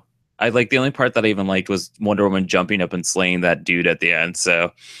to. I like the only part that I even liked was Wonder Woman jumping up and slaying that dude at the end.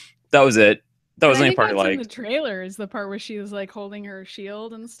 So that was it. That was the only part I liked. The trailer is the part where she was like holding her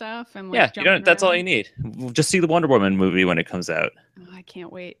shield and stuff, and like, yeah, you know, that's all you need. We'll just see the Wonder Woman movie when it comes out. Oh, I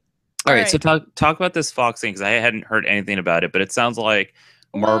can't wait. All right, so talk about this Fox thing because I hadn't heard anything about it, but it sounds like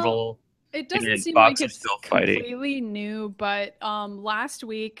Marvel. It doesn't seem like it's still completely new, but last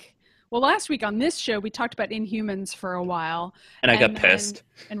week on this show, we talked about Inhumans for a while. And I got pissed.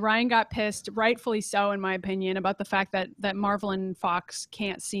 And Ryan got pissed, rightfully so, in my opinion, about the fact that Marvel and Fox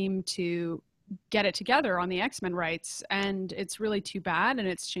can't seem to get it together on the X-Men rights. And it's really too bad. And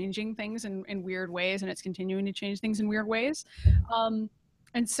it's changing things in weird ways. And it's continuing to change things in weird ways.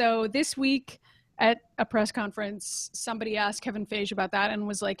 And so this week at a press conference, somebody asked Kevin Feige about that and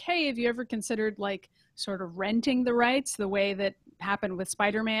was like, hey, have you ever considered like sort of renting the rights the way that happened with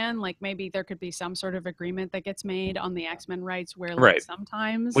Spider-Man. Like maybe there could be some sort of agreement that gets made on the X-Men rights where like Right.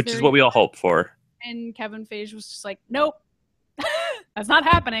 sometimes Which is what we all hope for. And Kevin Feige was just like, nope, that's not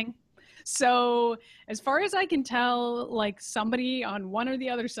happening. So as far as I can tell, like somebody on one or the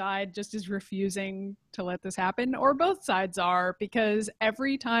other side just is refusing to let this happen, or both sides are, because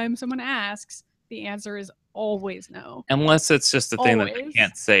every time someone asks, the answer is always no. Unless it's just the thing that they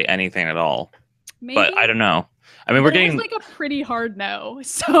can't say anything at all. Maybe. But I don't know. I mean, we're getting like a pretty hard no.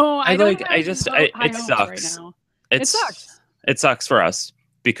 So I don't have it sucks. Right now. It sucks. It sucks for us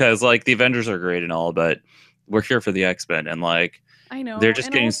because like the Avengers are great and all, but we're here for the X-Men, and like I know they're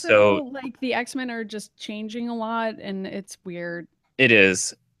just getting also, so like the X-Men are just changing a lot, and it's weird. It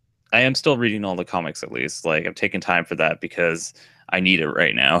is. I am still reading all the comics, at least. Like I'm taking time for that because I need it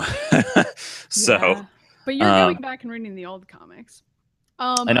right now. So, yeah. But you're going back and reading the old comics.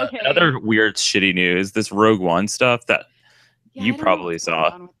 Okay. Another weird, shitty news: this Rogue One stuff that you probably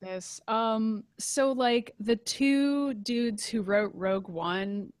saw. With this. So like the two dudes who wrote Rogue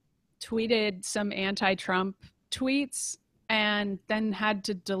One tweeted some anti-Trump tweets and then had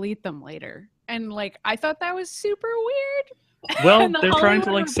to delete them later. And like I thought that was super weird. Well, they're trying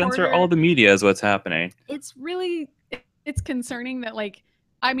to like censor all the media is what's happening. It's concerning that like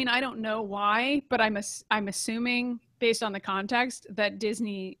I mean, I don't know why, but I'm assuming based on the context that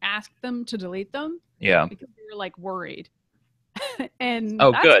Disney asked them to delete them. Yeah. Because they were like worried. And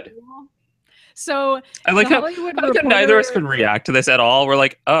good. Cool. So I like how neither of us can react to this at all. We're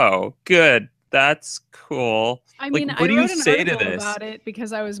like, oh, good. That's cool. I mean, like, what do you say to this? About it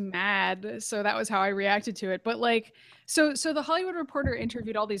because I was mad, so that was how I reacted to it. But like, so the Hollywood Reporter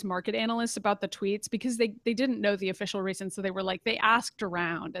interviewed all these market analysts about the tweets because they didn't know the official reason. So they were like, they asked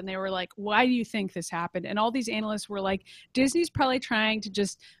around and they were like, why do you think this happened? And all these analysts were like, Disney's probably trying to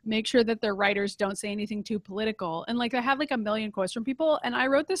just make sure that their writers don't say anything too political. And like, I had like a million quotes from people. And I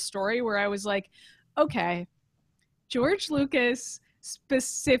wrote this story where I was like, okay, George Lucas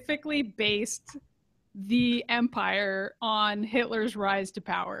specifically based the Empire on Hitler's rise to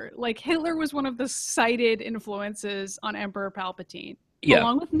power. Like Hitler was one of the cited influences on Emperor Palpatine,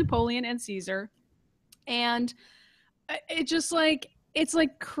 along with Napoleon and Caesar. And it just like, it's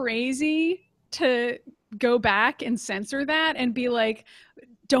like crazy to go back and censor that and be like,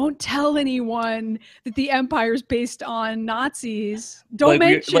 don't tell anyone that the Empire's based on Nazis. Don't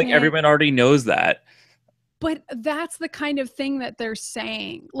mention it. Everyone already knows that. But that's the kind of thing that they're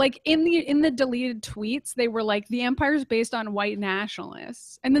saying. Like in the deleted tweets, they were like, the Empire's based on white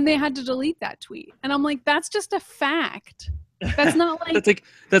nationalists. And then they had to delete that tweet. And I'm like, that's just a fact. That's not like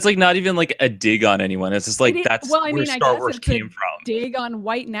that's like not even like a dig on anyone. It's just like where Star Wars came from. Dig on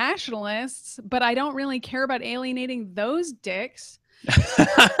white nationalists, but I don't really care about alienating those dicks.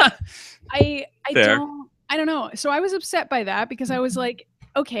 I don't know. So I was upset by that because I was like,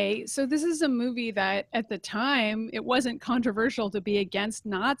 okay, so this is a movie that at the time it wasn't controversial to be against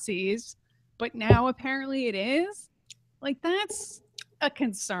Nazis, but now apparently it is. Like that's a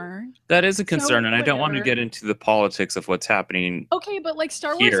concern. That is a concern, and I don't want to get into the politics of what's happening. Okay, but like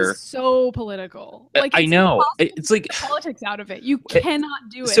Star Wars is so political. Like I know it's like politics out of it. You cannot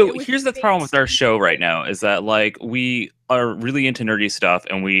do it. So here's the problem with our show right now is that like we are really into nerdy stuff,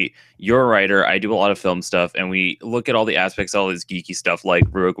 and you're a writer, I do a lot of film stuff, and we look at all the aspects, all this geeky stuff like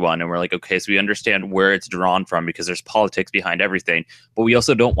Rogue One, and we're like, okay, so we understand where it's drawn from because there's politics behind everything, but we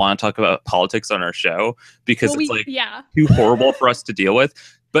also don't want to talk about politics on our show because too horrible for us to deal with.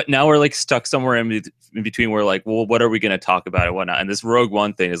 But now we're like stuck somewhere in between. We're like, well, what are we going to talk about and whatnot? And this Rogue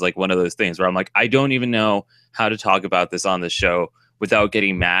One thing is like one of those things where I'm like, I don't even know how to talk about this on the show without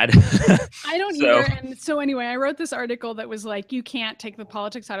getting mad. I don't either. And so anyway, I wrote this article that was like, you can't take the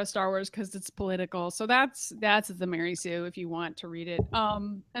politics out of Star Wars because it's political. So that's the Mary Sue if you want to read it.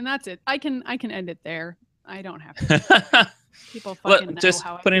 And that's it. I can end it there. I don't have to. People fucking know just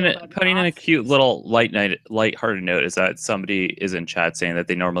how I putting feel in a cute little lighthearted note is that somebody is in chat saying that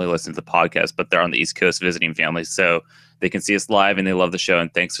they normally listen to the podcast, but they're on the East Coast visiting families, so they can see us live and they love the show,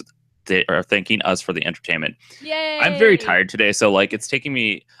 and they are thanking us for the entertainment. Yay! I'm very tired today, so like it's taking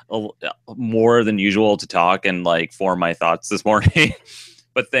me more than usual to talk and like form my thoughts this morning.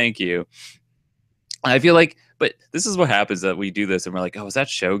 But thank you. I feel like, but this is what happens that we do this and we're like, oh, is that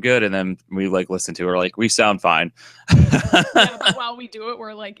show good? And then we like listen to it, we're like, we sound fine. Yeah, but while we do it,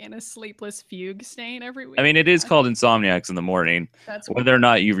 we're like in a sleepless fugue state every week. I mean, it is called Insomniacs in the morning. That's whether or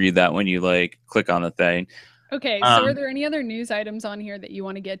not you read that when you like click on the thing. Okay, so are there any other news items on here that you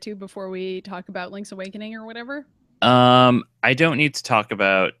want to get to before we talk about Link's Awakening or whatever? I don't need to talk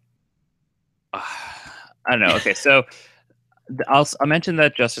about. I don't know. Okay, so I mentioned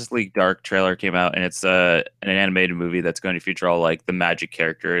that Justice League Dark trailer came out, and it's an animated movie that's going to feature all like the magic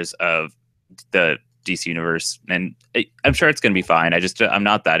characters of the DC universe, and I'm sure it's going to be fine. I'm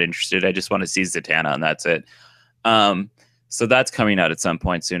not that interested. I just want to see Zatanna, and that's it. So that's coming out at some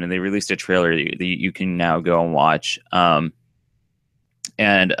point soon, and they released a trailer that you can now go and watch. And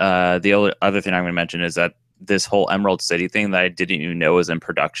the other thing I'm going to mention is that this whole Emerald City thing that I didn't even know was in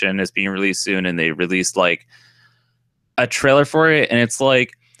production is being released soon, and they released like a trailer for it, and it's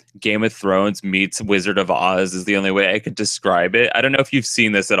like Game of Thrones meets Wizard of Oz is the only way I could describe it. I don't know if you've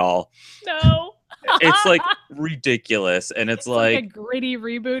seen this at all. No. It's like ridiculous, and it's like a gritty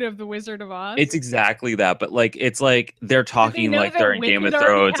reboot of the Wizard of Oz. It's exactly that, but like it's like they're talking like they're in Game of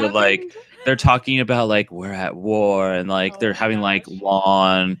Thrones, and like they're talking about like we're at war, and like they're having like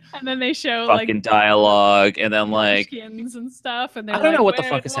long, and then they show fucking like dialogue, and then like skins and stuff, and I don't know what the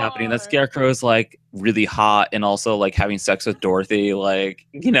fuck is happening. That Scarecrow is like really hot, and also like having sex with Dorothy, like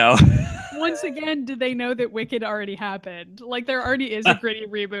Once again, did they know that Wicked already happened? Like there already is a gritty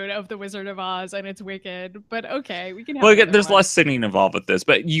reboot of the Wizard of Oz, and it's Wicked. But okay, we can have. Well, there's less singing involved with this,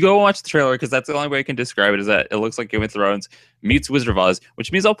 but you go watch the trailer because that's the only way I can describe it. Is that it looks like Game of Thrones meets Wizard of Oz,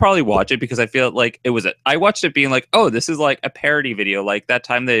 which means I'll probably watch it because I feel like it was. I watched it being like, oh, this is like a parody video. Like that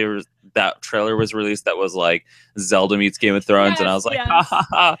time that trailer was released, that was like Zelda meets Game of Thrones, and I was like, ha ha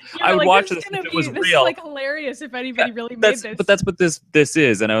ha! I would watch this if it was real. This is like hilarious if anybody really made this. But that's what this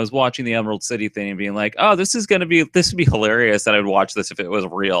is, and I was watching the Emerald City thing and being like, oh, this would be hilarious, and I'd watch this if it was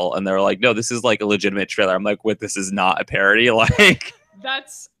real. And they were like, no, this is like a legitimate trailer. I'm like, what? This is not a parody. Like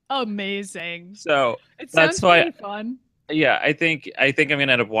that's amazing. So that's why fun. Yeah, I think I'm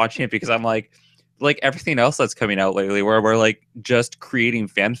gonna end up watching it because I'm like everything else that's coming out lately, where we're like just creating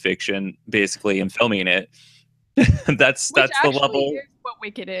fan fiction basically and filming it. that's the level. Is what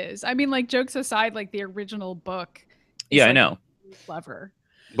Wicked is. I mean, like jokes aside, like the original book. Yeah, like, I know. Clever.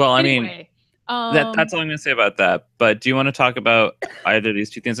 Well, anyway, I mean, that's all I'm gonna say about that. But do you want to talk about either of these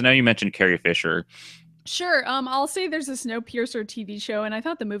two things? I know you mentioned Carrie Fisher. Sure. I'll say there's a Snowpiercer TV show, and I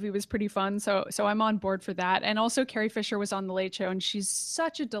thought the movie was pretty fun, so I'm on board for that. And also, Carrie Fisher was on The Late Show, and she's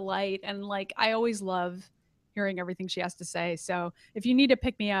such a delight. And like, I always love hearing everything she has to say. So if you need to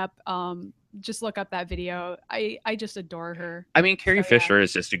pick me up, just look up that video. I just adore her. I mean, Carrie Fisher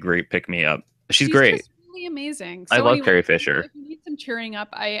is just a great pick me up. She's great. Just really amazing. So I love Carrie Fisher. If you need some cheering up,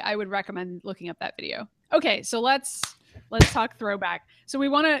 I would recommend looking up that video. Okay, so let's talk throwback. So we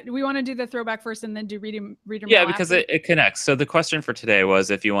want to do the throwback first and then do reader mail. Yeah, because it connects. So the question for today was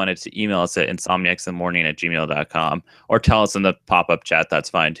if you wanted to email us at insomniacsinthemorning@gmail.com or tell us in the pop-up chat, that's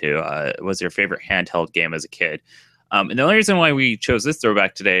fine too. Was your favorite handheld game as a kid? And the only reason why we chose this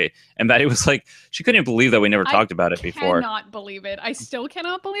throwback today, and Maddie was like, she couldn't believe that we never talked about it before. I cannot believe it. I still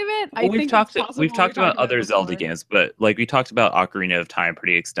cannot believe it. Well, we've talked about other Zelda games, but like we talked about Ocarina of Time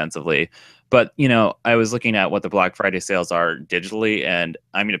pretty extensively. But, I was looking at what the Black Friday sales are digitally, and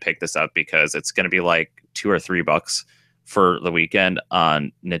I'm going to pick this up because it's going to be like $2 or $3 for the weekend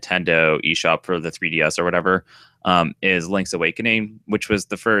on Nintendo eShop for the 3DS or whatever, is Link's Awakening, which was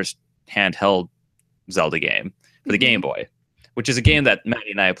the first handheld Zelda game for the Game Boy, which is a game that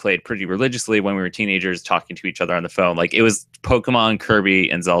Maddie and I played pretty religiously when we were teenagers talking to each other on the phone. Like it was Pokemon, Kirby,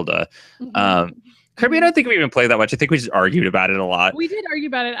 and Zelda. Kirby, I don't think we even played that much. I think we just argued about it a lot. We did argue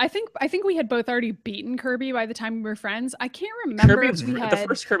about it. I think we had both already beaten Kirby by the time we were friends. I can't remember. The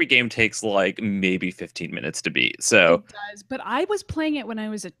first Kirby game takes like maybe 15 minutes to beat. So it does, but I was playing it when I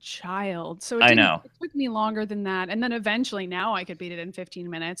was a child, so I know it took me longer than that. And then eventually, now I could beat it in 15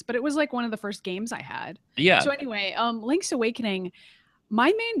 minutes. But it was like one of the first games I had. Yeah. So anyway, Link's Awakening.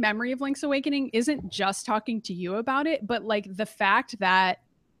 My main memory of Link's Awakening isn't just talking to you about it, but like the fact that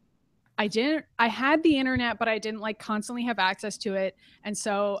I had the internet, but I didn't like constantly have access to it. And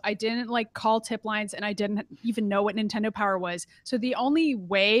so I didn't like call tip lines, and I didn't even know what Nintendo Power was. So the only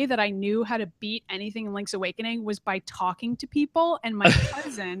way that I knew how to beat anything in Link's Awakening was by talking to people. And my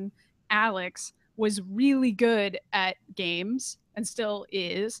cousin, Alex, was really good at games and still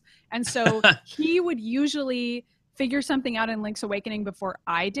is. And so he would usually figure something out in Link's Awakening before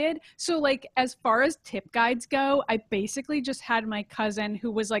I did. So like as far as tip guides go, I basically just had my cousin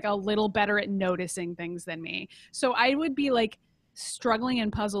who was like a little better at noticing things than me. So I would be like struggling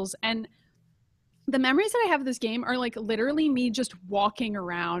in puzzles, and the memories that I have of this game are like literally me just walking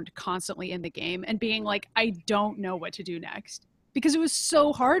around constantly in the game and being like, I don't know what to do next. Because it was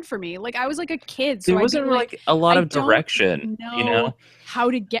so hard for me. Like I was like a kid. So there wasn't like a lot of direction. How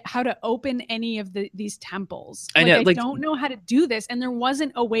to open any of these temples. I know, I don't know how to do this, and there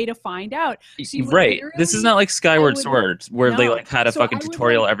wasn't a way to find out. So right. This is not like Skyward Sword where they like had a fucking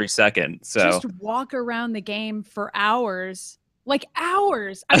tutorial every second. So just walk around the game for hours like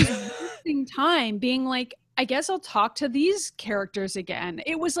hours. I was wasting time being like, I guess I'll talk to these characters again.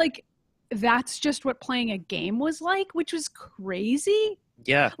 It was like, that's just what playing a game was like, which was crazy.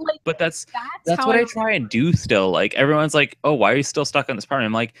 Yeah, Like but that's that's how what I I try and do still. Like everyone's like, "Oh, why are you still stuck on this part?"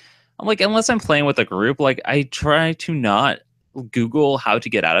 I'm like, unless I'm playing with a group, like I try to not Google how to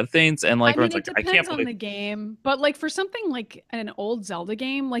get out of things, and like I mean, everyone's it like, "I can't depends on believe." the game, but like for something like an old Zelda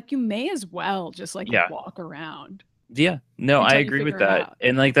game, like you may as well just like Yeah, walk around yeah, no, I until you agree with figure it that, out.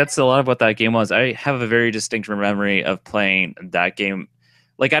 and like that's a lot of what that game was. I have a very distinct memory of playing that game.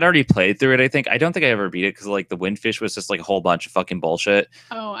 Like I'd already played through it. I don't think I ever beat it because like the Windfish was just like a whole bunch of fucking bullshit.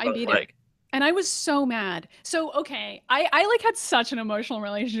 Oh, I But beat it. like, And I was so mad. So, okay, I like had such an emotional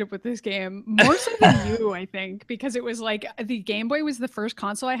relationship with this game, more so than you, I think, because it was like the Game Boy was the first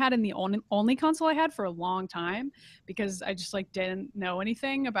console I had and the only console I had for a long time because I just like didn't know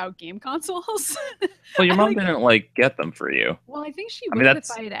anything about game consoles. well, your I mom like didn't like get them for you. well, I think she I mean, would have if that's.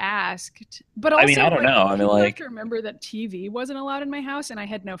 I had asked. But I mean, also, I don't like, know. I mean, you have to like, remember that TV wasn't allowed in my house and I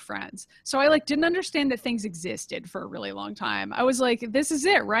had no friends. So I like didn't understand that things existed for a really long time. I was like, this is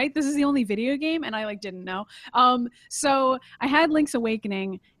it, right? This is the only video game, and I like didn't know. So I had Link's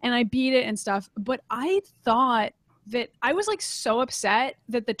Awakening and I beat it and stuff, but I thought that I was like so upset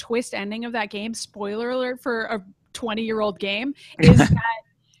that the twist ending of that game, spoiler alert for a 20-year-old game, is that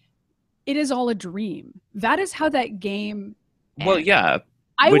it is all a dream. That is how that game well, ends. yeah,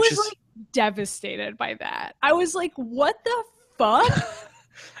 I which was is. like devastated by that. I was like, what the fuck?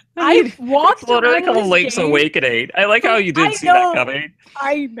 I mean, I walked it's literally around in called this Link's game. Awakening. I like how you didn't I see that know. coming.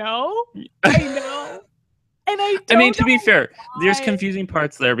 I know. I know. And I I mean, don't to be know fair, there's why. confusing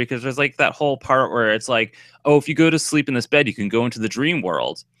parts there because there's like that whole part where it's like, oh, if you go to sleep in this bed, you can go into the dream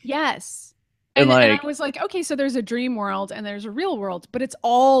world. Yes. And And I like, was like, okay, so there's a dream world and there's a real world, but it's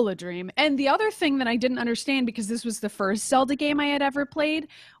all a dream. And the other thing that I didn't understand because this was the first Zelda game I had ever played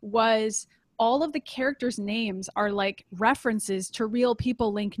was all of the characters' names are like references to real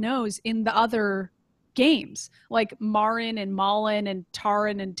people Link knows in the other games. Like Marin and Malin and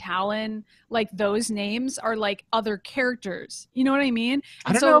Tarin and Talon, like those names are like other characters. You know what I mean?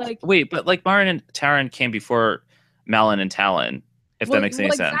 I And don't so know if, like wait, but like Marin and Taran came before Malin and Talon, if that makes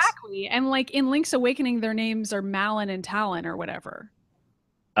any sense. exactly. And like in Link's Awakening, their names are Malin and Talon or whatever.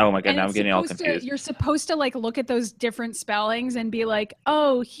 Oh my God, And now I'm it's getting all supposed to, confused. you're supposed to like look at those different spellings and be like,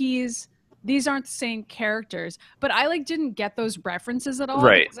 oh, these aren't the same characters. But I like didn't get those references at all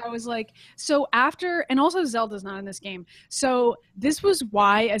Right. because I was like, so after, and also Zelda's not in this game. So this was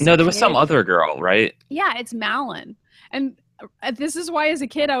why as a No, there was some kid, other girl, right? yeah, it's Malin. And this is why as a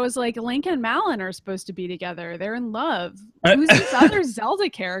kid I was like, Link and Malin are supposed to be together. They're in love. Who's this other Zelda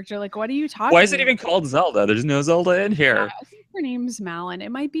character? Like, what are you Why is talking it about? even called Zelda? There's no Zelda in Yeah, here. I think her name's Malin.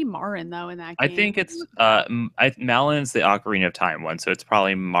 It might be Marin though in that I game. think it's Malin's the Ocarina of Time one, so it's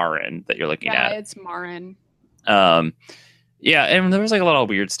probably Marin that you're looking Yeah, at. it's Marin. Um, yeah, and there was like a lot of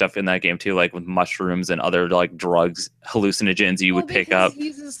weird stuff in that game too, like with mushrooms and other like drugs, hallucinogens you Well, would pick because up.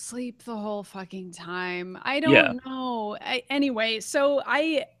 he's asleep the whole fucking time. I Yeah, don't know. Anyway, so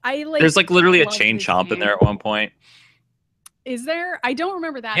I there's like like literally a loved chain this chomp in there game. at one point. Is there? I don't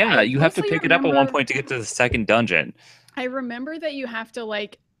remember that. Yeah, I you have to mostly pick it up at one remember point to get to the second dungeon. I remember that you have to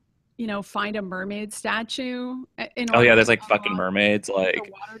like, find a mermaid statue in Oh order yeah, to there's like fucking unlock mermaids. the Like,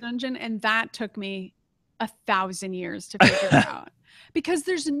 water dungeon, and that took me 1,000 years to figure out because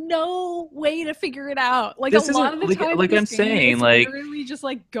there's no way to figure it out. Like a this lot of isn't the time in like this I'm game, saying, it's like literally just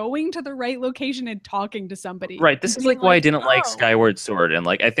like going to the right location and talking to somebody right. and This is being like why I like, didn't like "Oh, Skyward Sword, and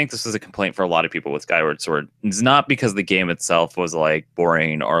like I think this is a complaint for a lot of people with Skyward Sword. It's not because the game itself was like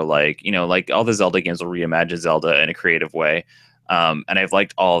boring or like like all the Zelda games will reimagine Zelda in a creative way, and I've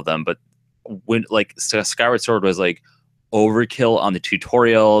liked all of them. But when like Skyward Sword was like overkill on the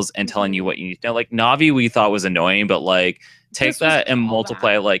tutorials and telling you mhm. what you need to know. Like Navi, we thought was annoying, but like take This was that and all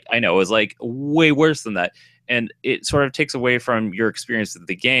multiply. that." Like I know it was like way worse than that, and it sort of takes away from your experience of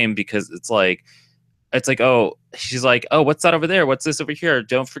the game because it's like, oh, she's like, oh, what's that over there? What's this over here?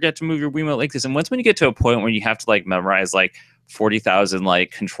 Don't forget to move your Wiimote like this. And once when you get to a point where you have to like memorize like 40,000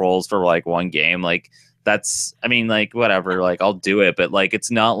 like controls for like one game, like that's, I mean, like whatever, like I'll do it, but like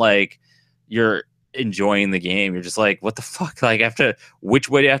it's not like you're enjoying the game. You're just like, what the fuck? Like, I have to, which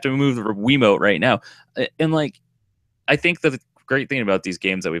way do you have to move the Wiimote right now? And like, I think that the great thing about these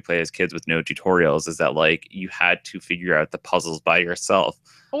games that we play as kids with no tutorials is that like you had to figure out the puzzles by yourself.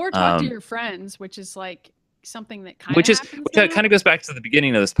 Or talk to Um, your friends, which is like something that kind of happens which now. kind of goes back to the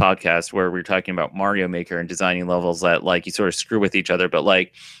beginning of this podcast where we were talking about Mario Maker and designing levels that like you sort of screw with each other, but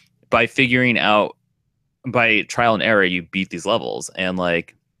like by figuring out by trial and error you beat these levels, and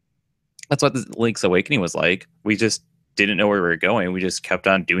like that's what the Link's Awakening was like. We just didn't know where we were going. We just kept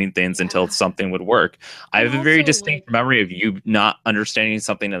on doing things until Yeah. something would work. I And have a very also, distinct like, memory of you not understanding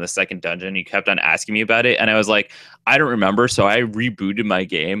something in the second dungeon. You kept on asking me about it, and I was like, I don't remember. So I rebooted my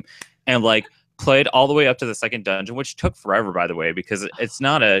game and like played all the way up to the second dungeon, which took forever, by the way, because it's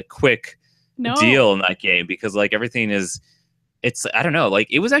not a quick deal no. in that game because like everything is it's I don't know, like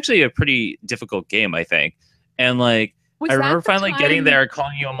it was actually a pretty difficult game, I think. And like I Was that remember the finally getting time? there,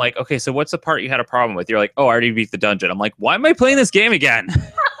 calling you. I'm like, okay, so what's the part you had a problem with? You're like, oh, I already beat the dungeon. I'm like, why am I playing this game again?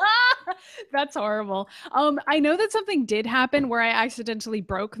 That's horrible. I know that something did happen where I accidentally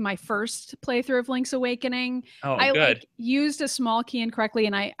broke my first playthrough of Link's Awakening. Oh, I good. like used a small key incorrectly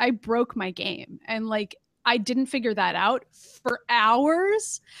and I broke my game. And like I didn't figure that out for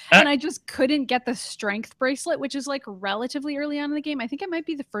hours. Uh, And I just couldn't get the strength bracelet, which is like relatively early on in the game. I think it might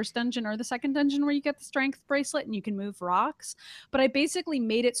be the first dungeon or the second dungeon where you get the strength bracelet and you can move rocks. But I basically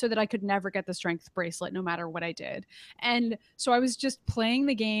made it so that I could never get the strength bracelet no matter what I did. And so I was just playing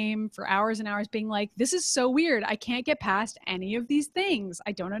the game for hours and hours, being like, this is so weird. I can't get past any of these things.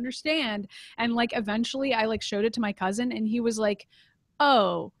 I don't understand. And like eventually I like showed it to my cousin and he was like,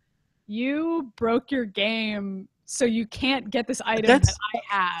 oh, you broke your game. So you can't get this item that that's I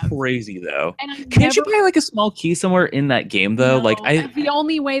have. crazy though. And I Can't you never buy like a small key somewhere in that game though? Like no. The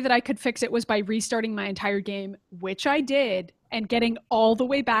only way that I could fix it was by restarting my entire game, which I did, and getting all the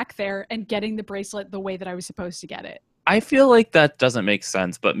way back there and getting the bracelet the way that I was supposed to get it. I feel like that doesn't make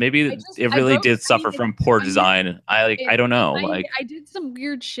sense, but maybe it I really broke, did I mean, suffer from poor I mean, design. I it, don't know. I did some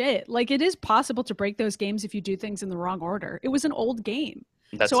weird shit. Like it is possible to break those games if you do things in the wrong order. It was an old game.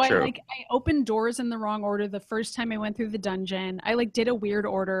 That's So true. I opened doors in the wrong order the first time I went through the dungeon. I like did a weird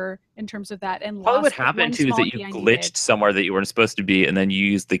order in terms of that and Probably what lost the happened one too is small that you key I needed. glitched somewhere that you weren't supposed to be, and then you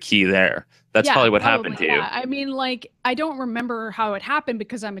used the key there. That's Yeah, probably what happened probably. to you. Yeah. I mean, like, I don't remember how it happened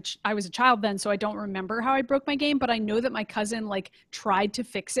because I was a child then, so I don't remember how I broke my game. But I know that my cousin like tried to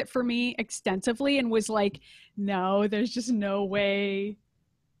fix it for me extensively and was like, "No, there's just no way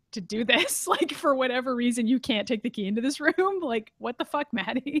to do this. Like, for whatever reason, you can't take the key into this room. Like, what the fuck,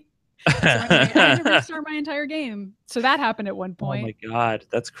 Maddie?" So anyway, I had to restart my entire game. So that happened at one Oh my point. God,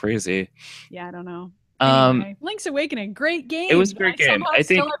 that's crazy. Yeah, I don't know. Um, Anyway, Link's Awakening, great it was game a that I great game. somehow I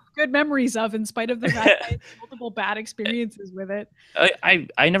still think have good memories of, in spite of the fact that I had multiple bad experiences with it.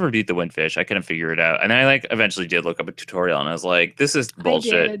 I never beat the Windfish. I couldn't figure it out, and I like eventually did look up a tutorial, and I was like, "This is I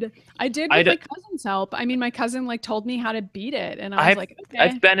bullshit." did. I did I with d- my cousin's help. I mean, my cousin like told me how to beat it, and I was I've like, I've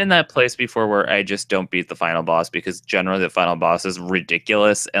okay. been in that place before where I just don't beat the final boss because generally the final boss is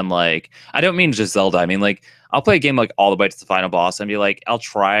ridiculous, and like I don't mean just Zelda. I mean like I'll play a game like all the way to the final boss and be like, I'll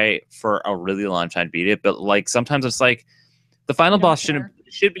try for a really long time to beat it, but like sometimes it's like the final You don't boss shouldn't care.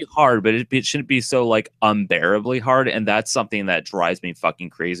 should be hard, but it shouldn't be so like unbearably hard. And that's something that drives me fucking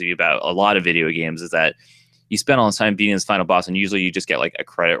crazy about a lot of video games is that you spend all this time beating this final boss, and usually you just get like a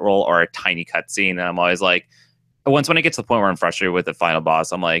credit roll or a tiny cutscene. And I'm always like, once when I get to the point where I'm frustrated with the final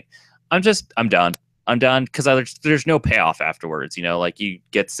boss, I'm like, I'm done. I'm done because there's no payoff afterwards. You know, like you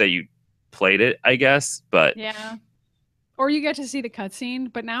get to say you played it, I guess, but Yeah. Or you get to see the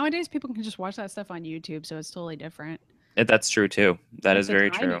cutscene, but nowadays people can just watch that stuff on YouTube, so it's totally different. that's true too. That At is the very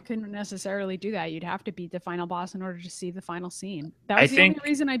time, true. you couldn't necessarily do that. You'd have to beat the final boss in order to see the final scene. That I was the only think,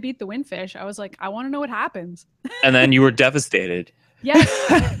 reason I beat the Windfish. I was like, I want to know what happens. and then you were devastated. Yes,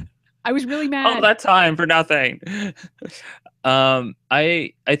 I was really All mad. that time for nothing.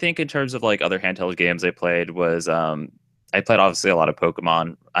 I think in terms of like other handheld games I played was I played obviously a lot of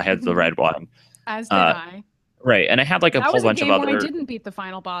Pokemon. I had the Mhm. red one. As did Uh, I. right, and I had like a That whole was a bunch of game where I other. didn't beat the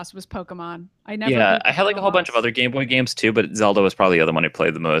final boss was Pokemon. I never Yeah, beat I the had like final a whole bunch of boss. other Game Boy games too, but Zelda was probably the other one I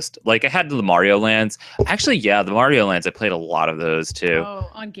played the most. Like I had the Mario Lands. Actually, yeah, the Mario Lands. I played a lot of those too. Oh,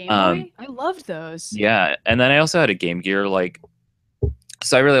 on Game Um, Boy? I loved those. yeah, and then I also had a Game Gear. Like,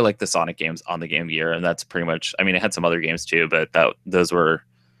 so I really like the Sonic games on the Game Gear, and that's pretty much. I mean, I had some other games too, but those were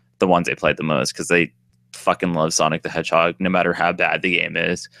the ones I played the most because they fucking love Sonic the Hedgehog, no matter how bad the game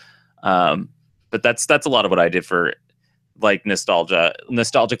is. Um, but that's a lot of what I did for like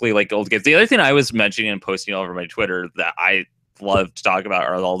nostalgically like old games. The other thing I was mentioning and posting all over my Twitter that I love to talk about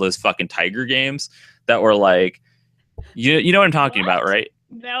are all those fucking Tiger games that were like, you know what I'm talking about, What? right?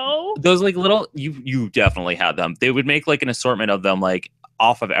 No. Those like little you definitely had them. They would make like an assortment of them like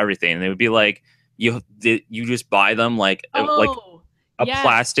off of everything. And they would be like you just buy them like Oh, a yes.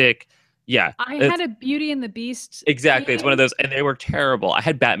 plastic. Yeah, I it's had a Beauty and the Beast exactly. It's one of game. those, and they were terrible. I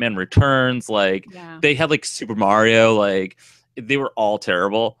had Batman Returns. Like Yeah. they had like Super Mario. Like they were all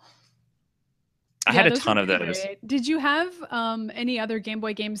terrible. I had Yeah, a those are ton of pretty those. great. Did you have any other Game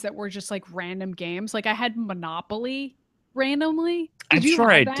Boy games that were just like random games? Like I had Monopoly. randomly? I'm Did you sure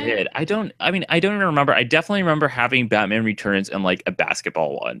have I that? did. I mean, I don't even remember. I definitely remember having Batman Returns and like a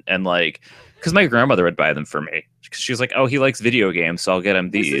basketball one. And like, because my grandmother would buy them for me. 'Cause she was like, oh, he likes video games, so I'll get him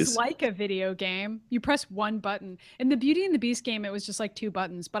This is these. like a video game. You press one button. In the Beauty and the Beast game, it was just like two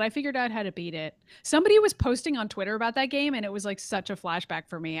buttons, but I figured out how to beat it. Somebody was posting on Twitter about that game, and it was like such a flashback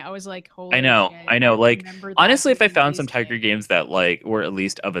for me. I was like, holy shit, I I know. Like, remember that honestly, if I Beauty and the found some Beast Tiger game. games that like were at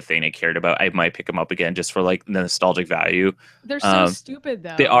least of a thing I cared about, I might pick them up again just for like the nostalgic value. They're so Um, stupid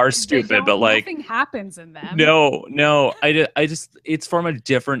they though. are They stupid, but don't, like, nothing happens in them. no, I just, it's from a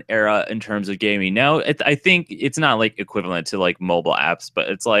different era in terms of gaming. Now, I think it's not like equivalent to like mobile apps, but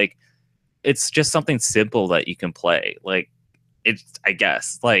it's like, it's just something simple that you can play. Like, it's, I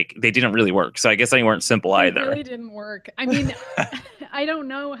guess, like they didn't really work. So I guess they weren't simple They either. really didn't work. I mean, I don't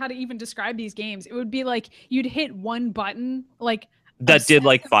know how to even describe these games. It would be like you'd hit one button, like That did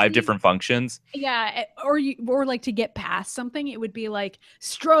like five obsessively. different functions. Yeah, or like to get past something, it would be like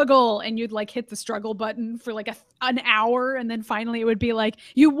struggle, and you'd like hit the struggle button for like an hour, and then finally it would be like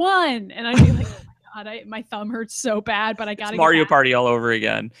you won, and I'd be like, oh my god, my thumb hurts so bad, but I It's gotta get Mario back. Party all over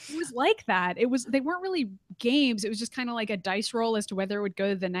again. It was like that. It was, they weren't really games. It was just kind of like a dice roll as to whether it would go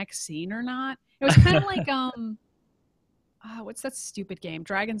to the next scene or not. It was kind of like what's that stupid game,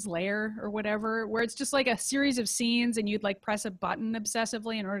 Dragon's Lair or whatever, where it's just like a series of scenes and you'd like press a button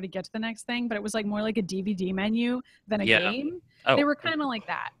obsessively in order to get to the next thing, but it was like more like a DVD menu than a Yeah. game. They Oh, were kind of like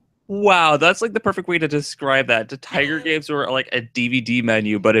that. wow. That's like the perfect way to describe that. The Tiger games were like a DVD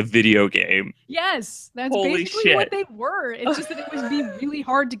menu, but a video game. Yes, that's Holy basically what shit. they were. It's just that it would be really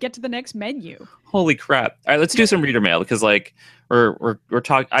hard to get to the next menu. Holy crap. All right, let's do some reader mail because like we're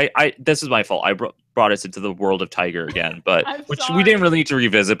talking. I this is my fault. I brought us into the world of Tiger again, but I'm which sorry. we didn't really need to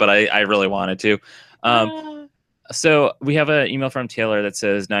revisit, but I really wanted to. So we have an email from Taylor that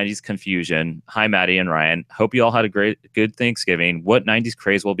says 90s confusion. Hi, Maddy and Ryan. Hope you all had a good Thanksgiving. What 90s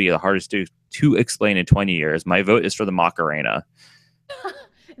craze will be the hardest to explain in 20 years? My vote is for the Macarena.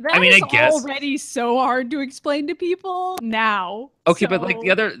 That I mean, is I guess already so hard to explain to people now. okay, but like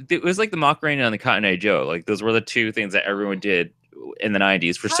So- it was like the Macarena and the Cotton Eye Joe. Like those were the two things that everyone did in the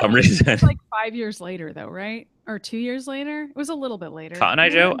 90s for some Cotton Eye Joe reason. was like 5 years later, though, right? Or 2 years later? It was a little bit later. Cotton Eye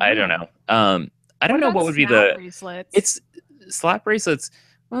You Joe? weren't I don't born. know. I don't know about what would be snap bracelets? it's slap bracelets.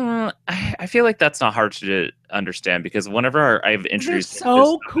 I feel like that's not hard to understand because whenever I've They're introduced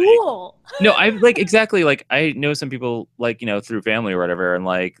so cool. no, I like exactly like I know some people like through family or whatever, and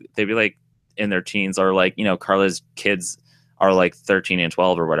like they'd be like in their teens or like Carla's kids are like 13 and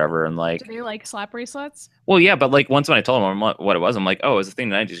 12 or whatever, and like Do they like slap bracelets? well, yeah, but like once when I told them what it was, I'm like, oh, it's a thing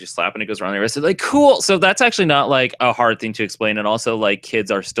that I just slap and it goes around their wrist. They're like, cool. So that's actually not like a hard thing to explain, and also like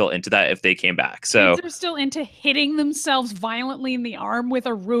kids are still into that if they came back. So Kids are still into hitting themselves violently in the arm with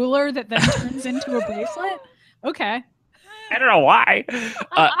a ruler that then turns into a bracelet. Okay. I don't know why.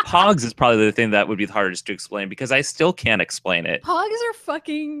 Pogs is probably the thing that would be the hardest to explain because I still can't explain it. Pogs are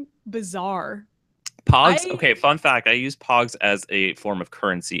fucking bizarre. Pogs. Okay, fun fact. I use Pogs as a form of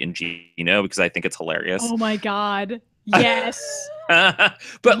currency in Geno because I think it's hilarious. Oh my god. Yes.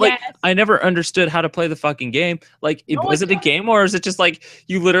 But like Yes. I never understood how to play the fucking game. Like was it a game or is it just like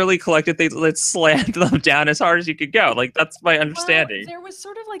you literally collected things that slammed them down as hard as you could go? Like that's my understanding. Well, there was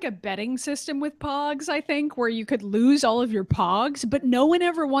sort of like a betting system with Pogs, I think, where you could lose all of your Pogs, but no one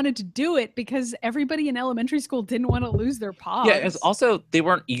ever wanted to do it because everybody in elementary school didn't want to lose their Pogs. Yeah, it's also they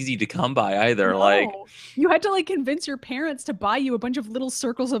weren't easy to come by either. Like you had to like convince your parents to buy you a bunch of little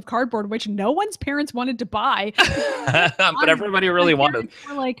circles of cardboard, which no one's parents wanted to buy. but everybody really wanted.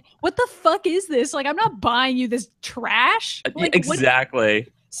 We're like, what the fuck is this? Like, I'm not buying you this trash. Like,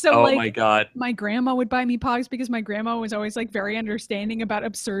 exactly. So, oh like, my god, my grandma would buy me Pogs because my grandma was always like very understanding about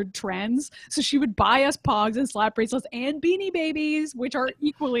absurd trends. So she would buy us Pogs and slap bracelets and Beanie Babies, which are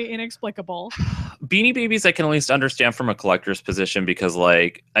equally inexplicable. Beanie Babies I can at least understand from a collector's position because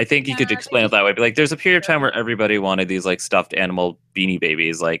like I think you could explain it that way. But like there's a period of time where everybody wanted these like stuffed animal Beanie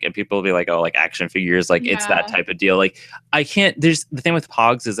Babies, like, and people will be like, oh, like action figures, like it's that type of deal. Like I can't. There's the thing with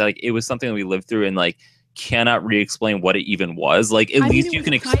Pogs is that, like it was something that we lived through and like cannot re-explain what it even was. Like at least you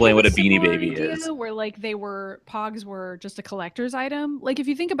can explain what a Beanie Baby is. Where like Pogs were just a collector's item. Like if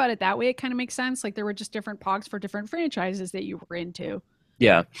you think about it that way, it kind of makes sense. Like there were just different Pogs for different franchises that you were into.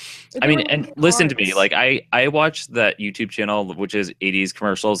 Yeah. I mean, and listen to me, like I watched that YouTube channel, which is 80s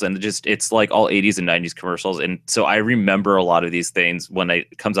commercials, and it's like all 80s and 90s commercials. And so I remember a lot of these things when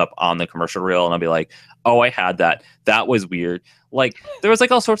it comes up on the commercial reel, and I'll be like, oh, I had that. That was weird. Like there was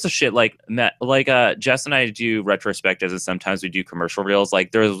like all sorts of shit. Like Jess and I do retrospectives, and sometimes we do commercial reels.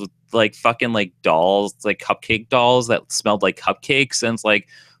 Like there's like fucking like dolls, like cupcake dolls that smelled like cupcakes, and it's like,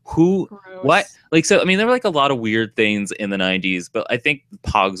 who, what? Gross. Like, so, I mean, there were like a lot of weird things in the 90s, but I think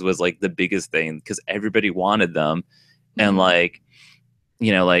Pogs was like the biggest thing because everybody wanted them. And Mhm. like,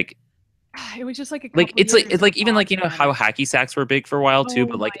 you know, It was just like a couple it's years of like even like, Pogs you know, how forever. hacky sacks were big for a while too, Oh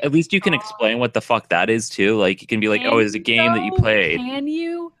but like my at least you can god. explain what the fuck that is too. Like you can be like, oh, Can it's a you game that you though? played. Can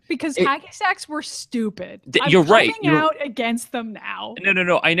you? Because It, hacky sacks were stupid. I'm you're right. coming out against them now.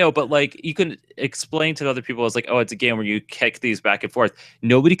 No, I know, but like you can explain to other people, it's like, oh, it's a game where you kick these back and forth.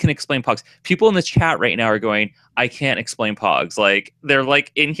 Nobody can explain Pogs. People in the chat right now are going, I can't explain Pogs. Like they're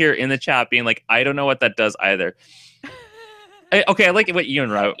like in here in the chat being like, I don't know what that does either. Okay, I like what Ian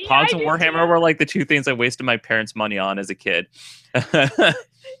wrote. Yeah, Pogs I and do Warhammer too. were like the two things I wasted my parents' money on as a kid.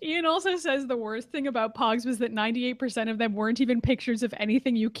 Ian also says the worst thing about Pogs was that 98% of them weren't even pictures of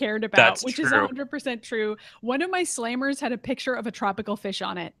anything you cared about, That's which is true. 100% true. One of my slammers had a picture of a tropical fish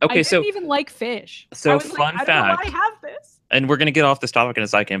on it. I Okay, didn't even like fish. I so was like, fun I don't know why I fact, have this. and we're gonna get off this topic in a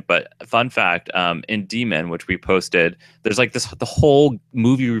second, but fun fact, in Demon, which we posted, there's like this the whole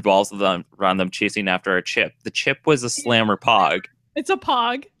movie revolves around them chasing after a chip. The chip was a slammer Pog. It's a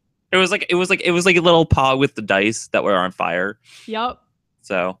Pog. It was like a little Pog with the dice that were on fire. Yup.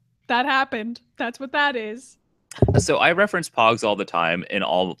 So That happened. That's what that is. So I reference Pogs all the time in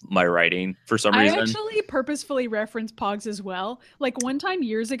all my writing for some I reason. actually purposefully reference Pogs as well. Like one time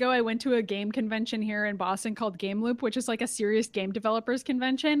years ago, I went to a game convention here in Boston called Game Loop, which is like a serious game developers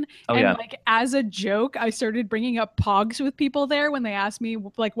convention. Oh And yeah. like as a joke, I started bringing up Pogs with people there when they asked me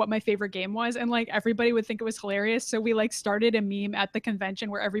like what my favorite game was, and like everybody would think it was hilarious. So we like started a meme at the convention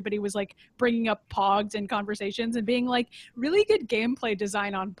where everybody was like bringing up Pogs in conversations and being like, really good gameplay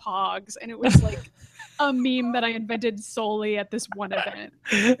design on Pogs, and it was like a meme that I invented solely at this one event.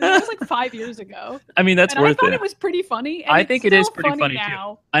 And that was like 5 years ago. I mean, that's And I worth thought it. it was pretty funny. And I it's think it is still pretty funny too.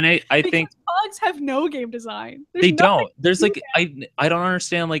 now. And I Because think Pogs have no game design. There's they nothing don't. There's to like I don't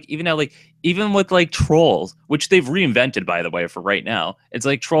understand like even now like even with like trolls, which they've reinvented by the way for right now. It's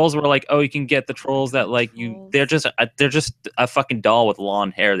like trolls were like, oh, you can get the trolls that like you they're just a fucking doll with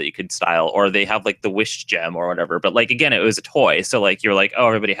long hair that you could style, or they have like the wish gem or whatever. But like again, it was a toy. So like you're like, oh,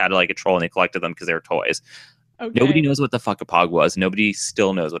 everybody had like a troll and they collected them because they were toys. Nobody Okay. knows what the fuck a Pog was. Nobody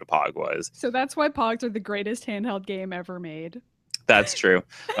still knows what a Pog was. So that's why Pogs are the greatest handheld game ever made. That's true.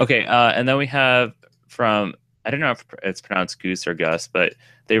 Okay, and then we have from I don't know if it's pronounced Goose or Gus, but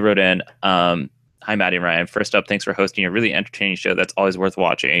they wrote in, "Hi Maddy and Ryan. First up, thanks for hosting a really entertaining show that's always worth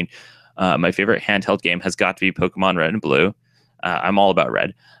watching. My favorite handheld game has got to be Pokemon Red and Blue. I'm all about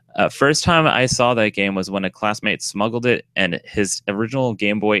Red. First time I saw that game was when a classmate smuggled it and his original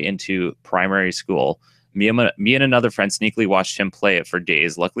Game Boy into primary school. Me and another friend sneakily watched him play it for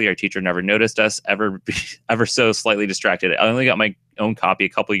days. Luckily, our teacher never noticed us ever so slightly distracted. I only got my own copy a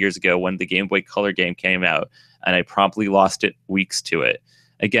couple years ago when the Game Boy Color game came out, and I promptly lost it weeks to it.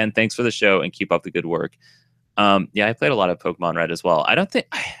 Again, thanks for the show and keep up the good work." Yeah, I played a lot of Pokemon Red as well.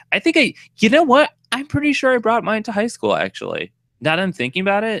 I think you know what? I'm pretty sure I brought mine to high school actually. Now that I'm thinking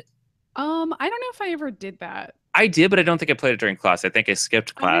about it, I don't know if I ever did that. I did, but I don't think I played it during class. I think I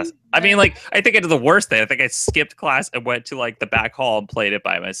skipped class. I mean, bet. like, I think I did the worst thing. I think I skipped class and went to like the back hall and played it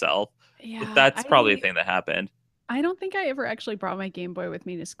by myself. Yeah, That's probably a thing that happened. I don't think I ever actually brought my Game Boy with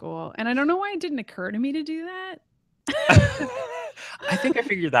me to school. And I don't know why it didn't occur to me to do that. I think I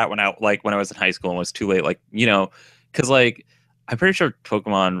figured that one out like when I was in high school and was too late. Like, you know, because like I'm pretty sure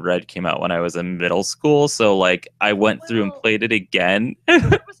Pokemon Red came out when I was in middle school. So like I went through and played it again.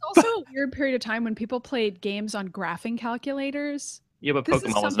 It was also a weird period of time when people played games on graphing calculators. Yeah, but This is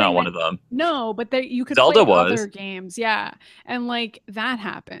Pokemon was not something one that of them. no, but you could Zelda play was. other games, yeah, and like that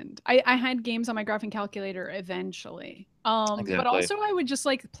happened. I had games on my graphing calculator eventually, but Exactly. also I would just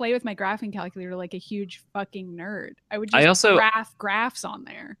like play with my graphing calculator like a huge fucking nerd. I would I just also graph graphs on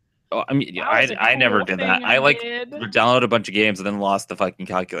there. Oh, I mean, That was a I never cool did thing that. I like did. downloaded a bunch of games and then lost the fucking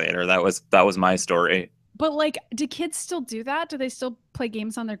calculator. That was my story. But like, do kids still do that? Do they still play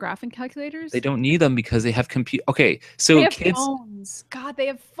games on their graphing calculators? They don't need them because they have compute. Okay, They so have kids. phones. God, they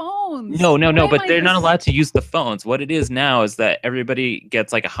have phones. No, Why but am I they're not this- allowed to use the phones. What it is now is that everybody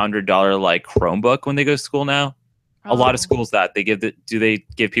gets like $100 like Chromebook when they go to school now. A lot of Oh. schools that they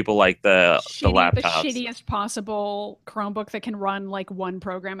give people like the laptops. The shittiest possible Chromebook that can run like one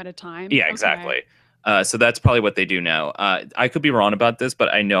program at a time. Yeah, Okay. exactly. So that's probably what they do now. I could be wrong about this,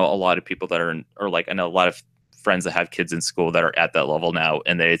 but I know a lot of people that are like I know a lot of friends that have kids in school that are at that level now,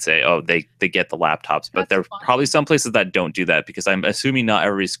 and they'd say, oh, they get the laptops, but there are probably some places that don't do that because I'm assuming not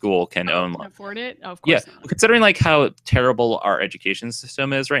every school can afford it. Oh, of course. Yeah, not. Considering like how terrible our education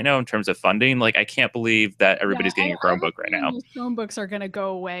system is right now in terms of funding, like I can't believe that everybody's getting a Chromebook right now. Chromebooks are going to go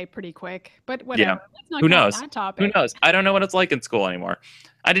away pretty quick, but whatever. Yeah. Let's not Who knows? That topic. Who knows? I don't know what it's like in school anymore.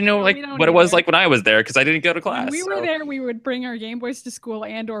 I didn't know what it was like when I was there because I didn't go to class. When we were there, we would bring our Game Boys to school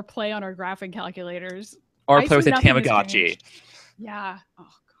or play on our graphing calculators. Or play with a Tamagotchi. Yeah. Oh,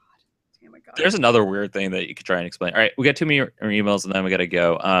 God. Tamagotchi. There's another weird thing that you could try and explain. All right. We got 2 more emails and then we got to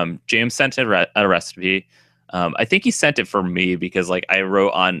go. James sent a recipe. I think he sent it for me because like I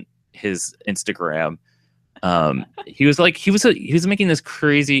wrote on his Instagram. He was making this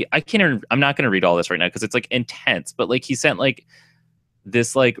crazy. I'm not going to read all this right now because it's like intense, but like he sent like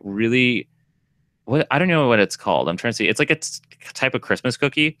this like really I don't know what it's called. I'm trying to see. It's like a type of Christmas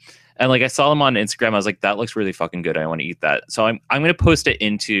cookie. And like I saw them on Instagram. I was like, that looks really fucking good. I want to eat that. So I'm going to post it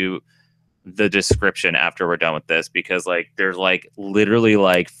into the description after we're done with this because like there's like literally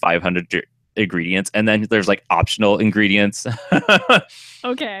like 500 ingredients and then there's like optional ingredients.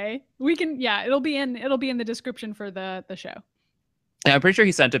 Okay. We can it'll be in the description for the show. Yeah, I'm pretty sure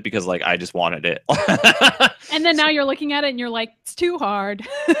he sent it because like I just wanted it. And then now you're looking at it and you're like, it's too hard.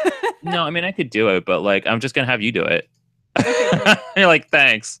 No, I mean I could do it, but like I'm just gonna have you do it. Okay, you're like,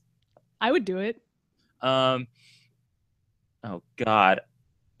 thanks. I would do it. Oh God.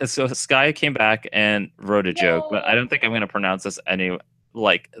 So Sky came back and wrote a joke, but I don't think I'm gonna pronounce this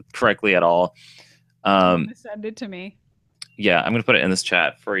correctly at all. Send it to me. Yeah, I'm gonna put it in this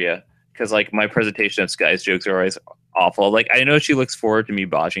chat for you because like my presentation of Sky's jokes are always awful. Like I know she looks forward to me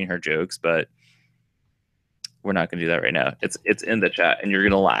botching her jokes, but we're not gonna do that right now. It's in the chat and you're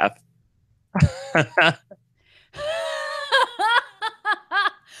gonna laugh.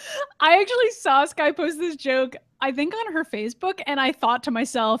 I actually saw Sky post this joke, I think on her Facebook, and I thought to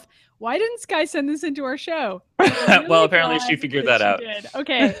myself, why didn't Sky send this into our show? Really well, apparently she figured that out. Did.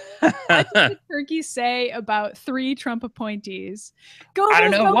 Okay. What did the turkey say about 3 Trump appointees? Goebbels, I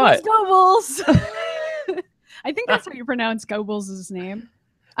don't know Goebbels. I think that's how you pronounce Goebbels' name.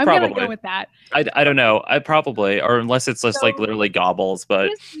 I'm going to go with that. I don't know. I probably, or unless it's just like literally gobbles, but.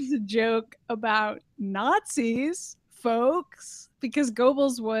 This is a joke about Nazis, folks, because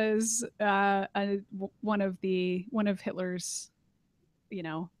Goebbels was one of Hitler's,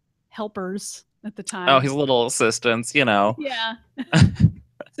 helpers at the time. Oh, his little assistants, Yeah.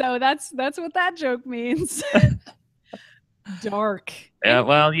 So that's what that joke means. Dark. Yeah,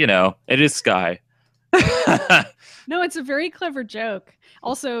 well, it is Sky. No, it's a very clever joke.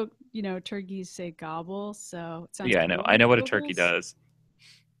 Also, turkeys say gobble, so it sounds I know what a turkey does.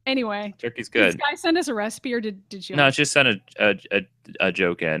 Anyway, turkey's good. Did Sky send us a recipe, or did you? No, she sent a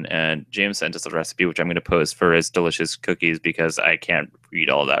joke in, and James sent us a recipe, which I'm going to post for his delicious cookies because I can't read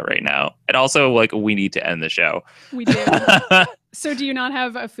all that right now. And also, like, we need to end the show. We do. So, do you not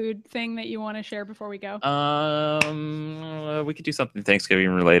have a food thing that you want to share before we go? We could do something Thanksgiving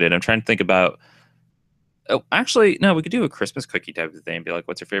related. I'm trying to think about. Oh, actually, no, we could do a Christmas cookie type of thing. Be like,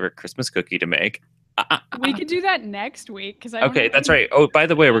 what's your favorite Christmas cookie to make? We could do that next week because okay, that's right. Oh, by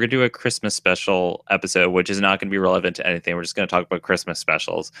the way, we're gonna do a Christmas special episode, which is not gonna be relevant to anything. We're just gonna talk about Christmas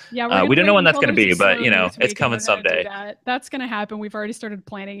specials. Yeah, we don't know when that's gonna be, but it's coming someday. That's gonna happen. We've already started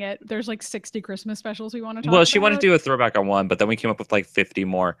planning it. There's like 60 Christmas specials we want to talk. Well, she wanted to do a throwback on one, but then we came up with like 50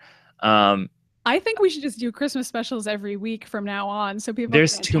 more. I think we should just do Christmas specials every week from now on, so people.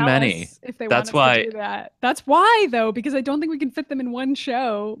 There's too many. If they want us to do that, that's why though, because I don't think we can fit them in one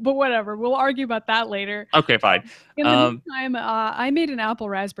show. But whatever, we'll argue about that later. Okay, fine. In the meantime, I made an apple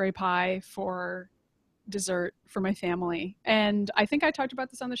raspberry pie for dessert for my family, and I think I talked about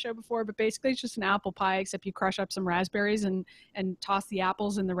this on the show before. But basically, it's just an apple pie, except you crush up some raspberries and toss the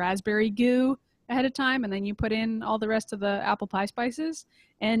apples in the raspberry goo ahead of time, and then you put in all the rest of the apple pie spices,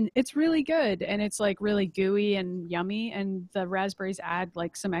 and it's really good, and it's like really gooey and yummy, and the raspberries add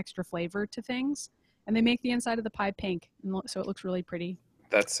like some extra flavor to things, and they make the inside of the pie pink, and so it looks really pretty.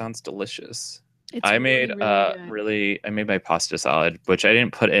 That sounds delicious. It's I made I made my pasta salad, which I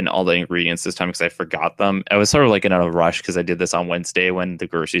didn't put in all the ingredients this time because I forgot them. I was sort of like in a rush because I did this on Wednesday when the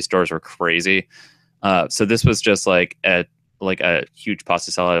grocery stores were crazy. So this was just like a huge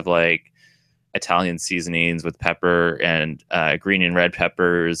pasta salad of like Italian seasonings with pepper and green and red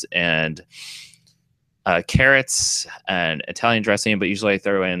peppers and carrots and Italian dressing. But usually I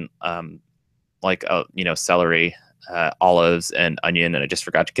throw in celery, olives, and onion, and I just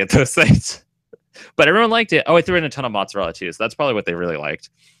forgot to get those things. But everyone liked it. Oh, I threw in a ton of mozzarella too, so that's probably what they really liked.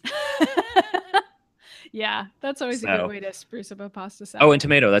 Yeah, that's always a good So, way to spruce up a pasta oh, and salad.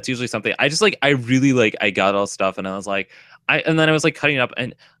 tomato. That's usually something I just like. I really like. I got all stuff, and I was like, and then I was like cutting up,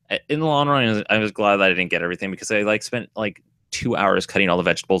 and in the long run, I was glad that I didn't get everything because I like spent like 2 hours cutting all the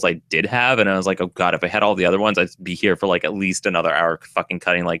vegetables I did have, and I was like, oh god, if I had all the other ones, I'd be here for like at least another hour fucking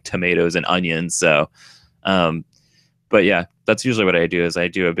cutting like tomatoes and onions. So, um, but yeah, that's usually what I do is I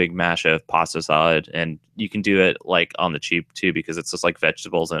do a big mash of pasta salad, and you can do it like on the cheap too because it's just like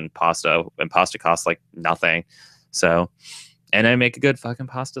vegetables and pasta costs like nothing. So, and I make a good fucking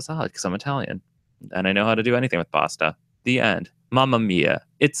pasta salad because I'm Italian and I know how to do anything with pasta. The end. Mamma mia,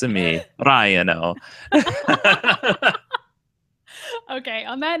 it's a me, Ryano. Okay,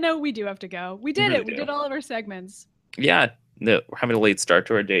 on that note, we do have to go. We did Really it. We do. did all of our segments. Yeah, no, we're having a late start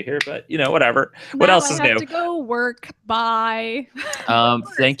to our day here, but you know, whatever. What Now else I is have new? to go work. Bye.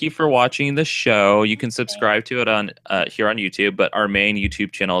 Thank you for watching the show. You can subscribe to it on here on YouTube, but our main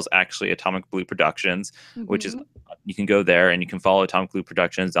YouTube channel is actually Atomic Blue Productions, which is Mhm. you can go there and you can follow Atomic Blue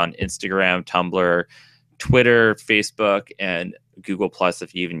Productions on Instagram, Tumblr, Twitter, Facebook, and Google Plus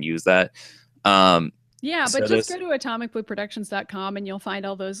if you even use that. Yeah, So but just there's go to atomicblueproductions.com and you'll find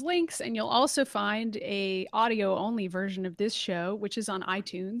all those links, and you'll also find a audio only version of this show, which is on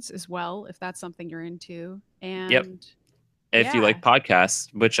iTunes as well, if that's something you're into. yep. And If you yeah, like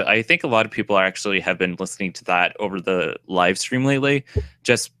podcasts, which I think a lot of people are actually have been listening to that over the live stream lately,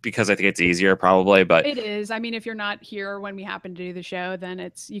 just because I think it's easier probably. But it is. I mean, if you're not here when we happen to do the show, then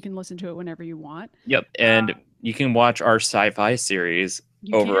it's you can listen to it whenever you want. yep, and you can watch our sci-fi series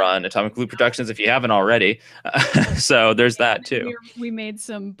You over can. on Atomic Blue Productions if you haven't already. So there's that And too. we made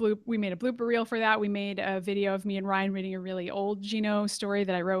we made a blooper reel for that. We made a video of me and Ryan reading a really old Gino story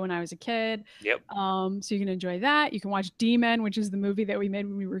that I wrote when I was a kid. Yep. So you can enjoy that. You can watch D-Men, which is the movie that we made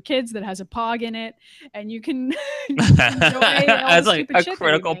when we were kids that has a pog in it, and you can enjoy all the As like stupid a shit that we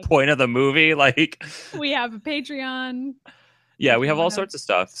critical make. point of the movie, like We have a Patreon. yeah, If we you have all want to. sorts of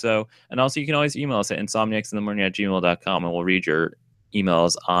stuff. So, and also you can always email us at insomniacsinthemorning@gmail.com and we'll read your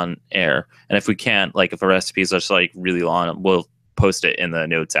emails on air. And if we can't, like if a recipe is just like really long, we'll post it in the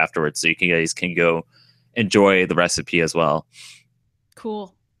notes afterwards so guys can go enjoy the recipe as well.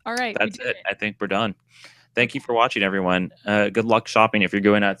 Cool. All right, we That's did it. it. I think we're done. Thank Okay. you for watching, everyone. Good luck shopping if you're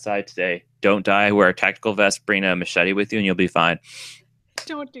going outside today. Don't die. Wear a tactical vest. Bring a machete with you, and you'll be fine.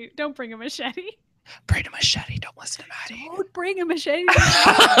 Don't bring a machete. Bring a machete. Don't listen to Maddy. Don't bring a machete.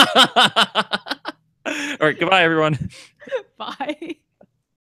 All right. Goodbye, everyone. Bye.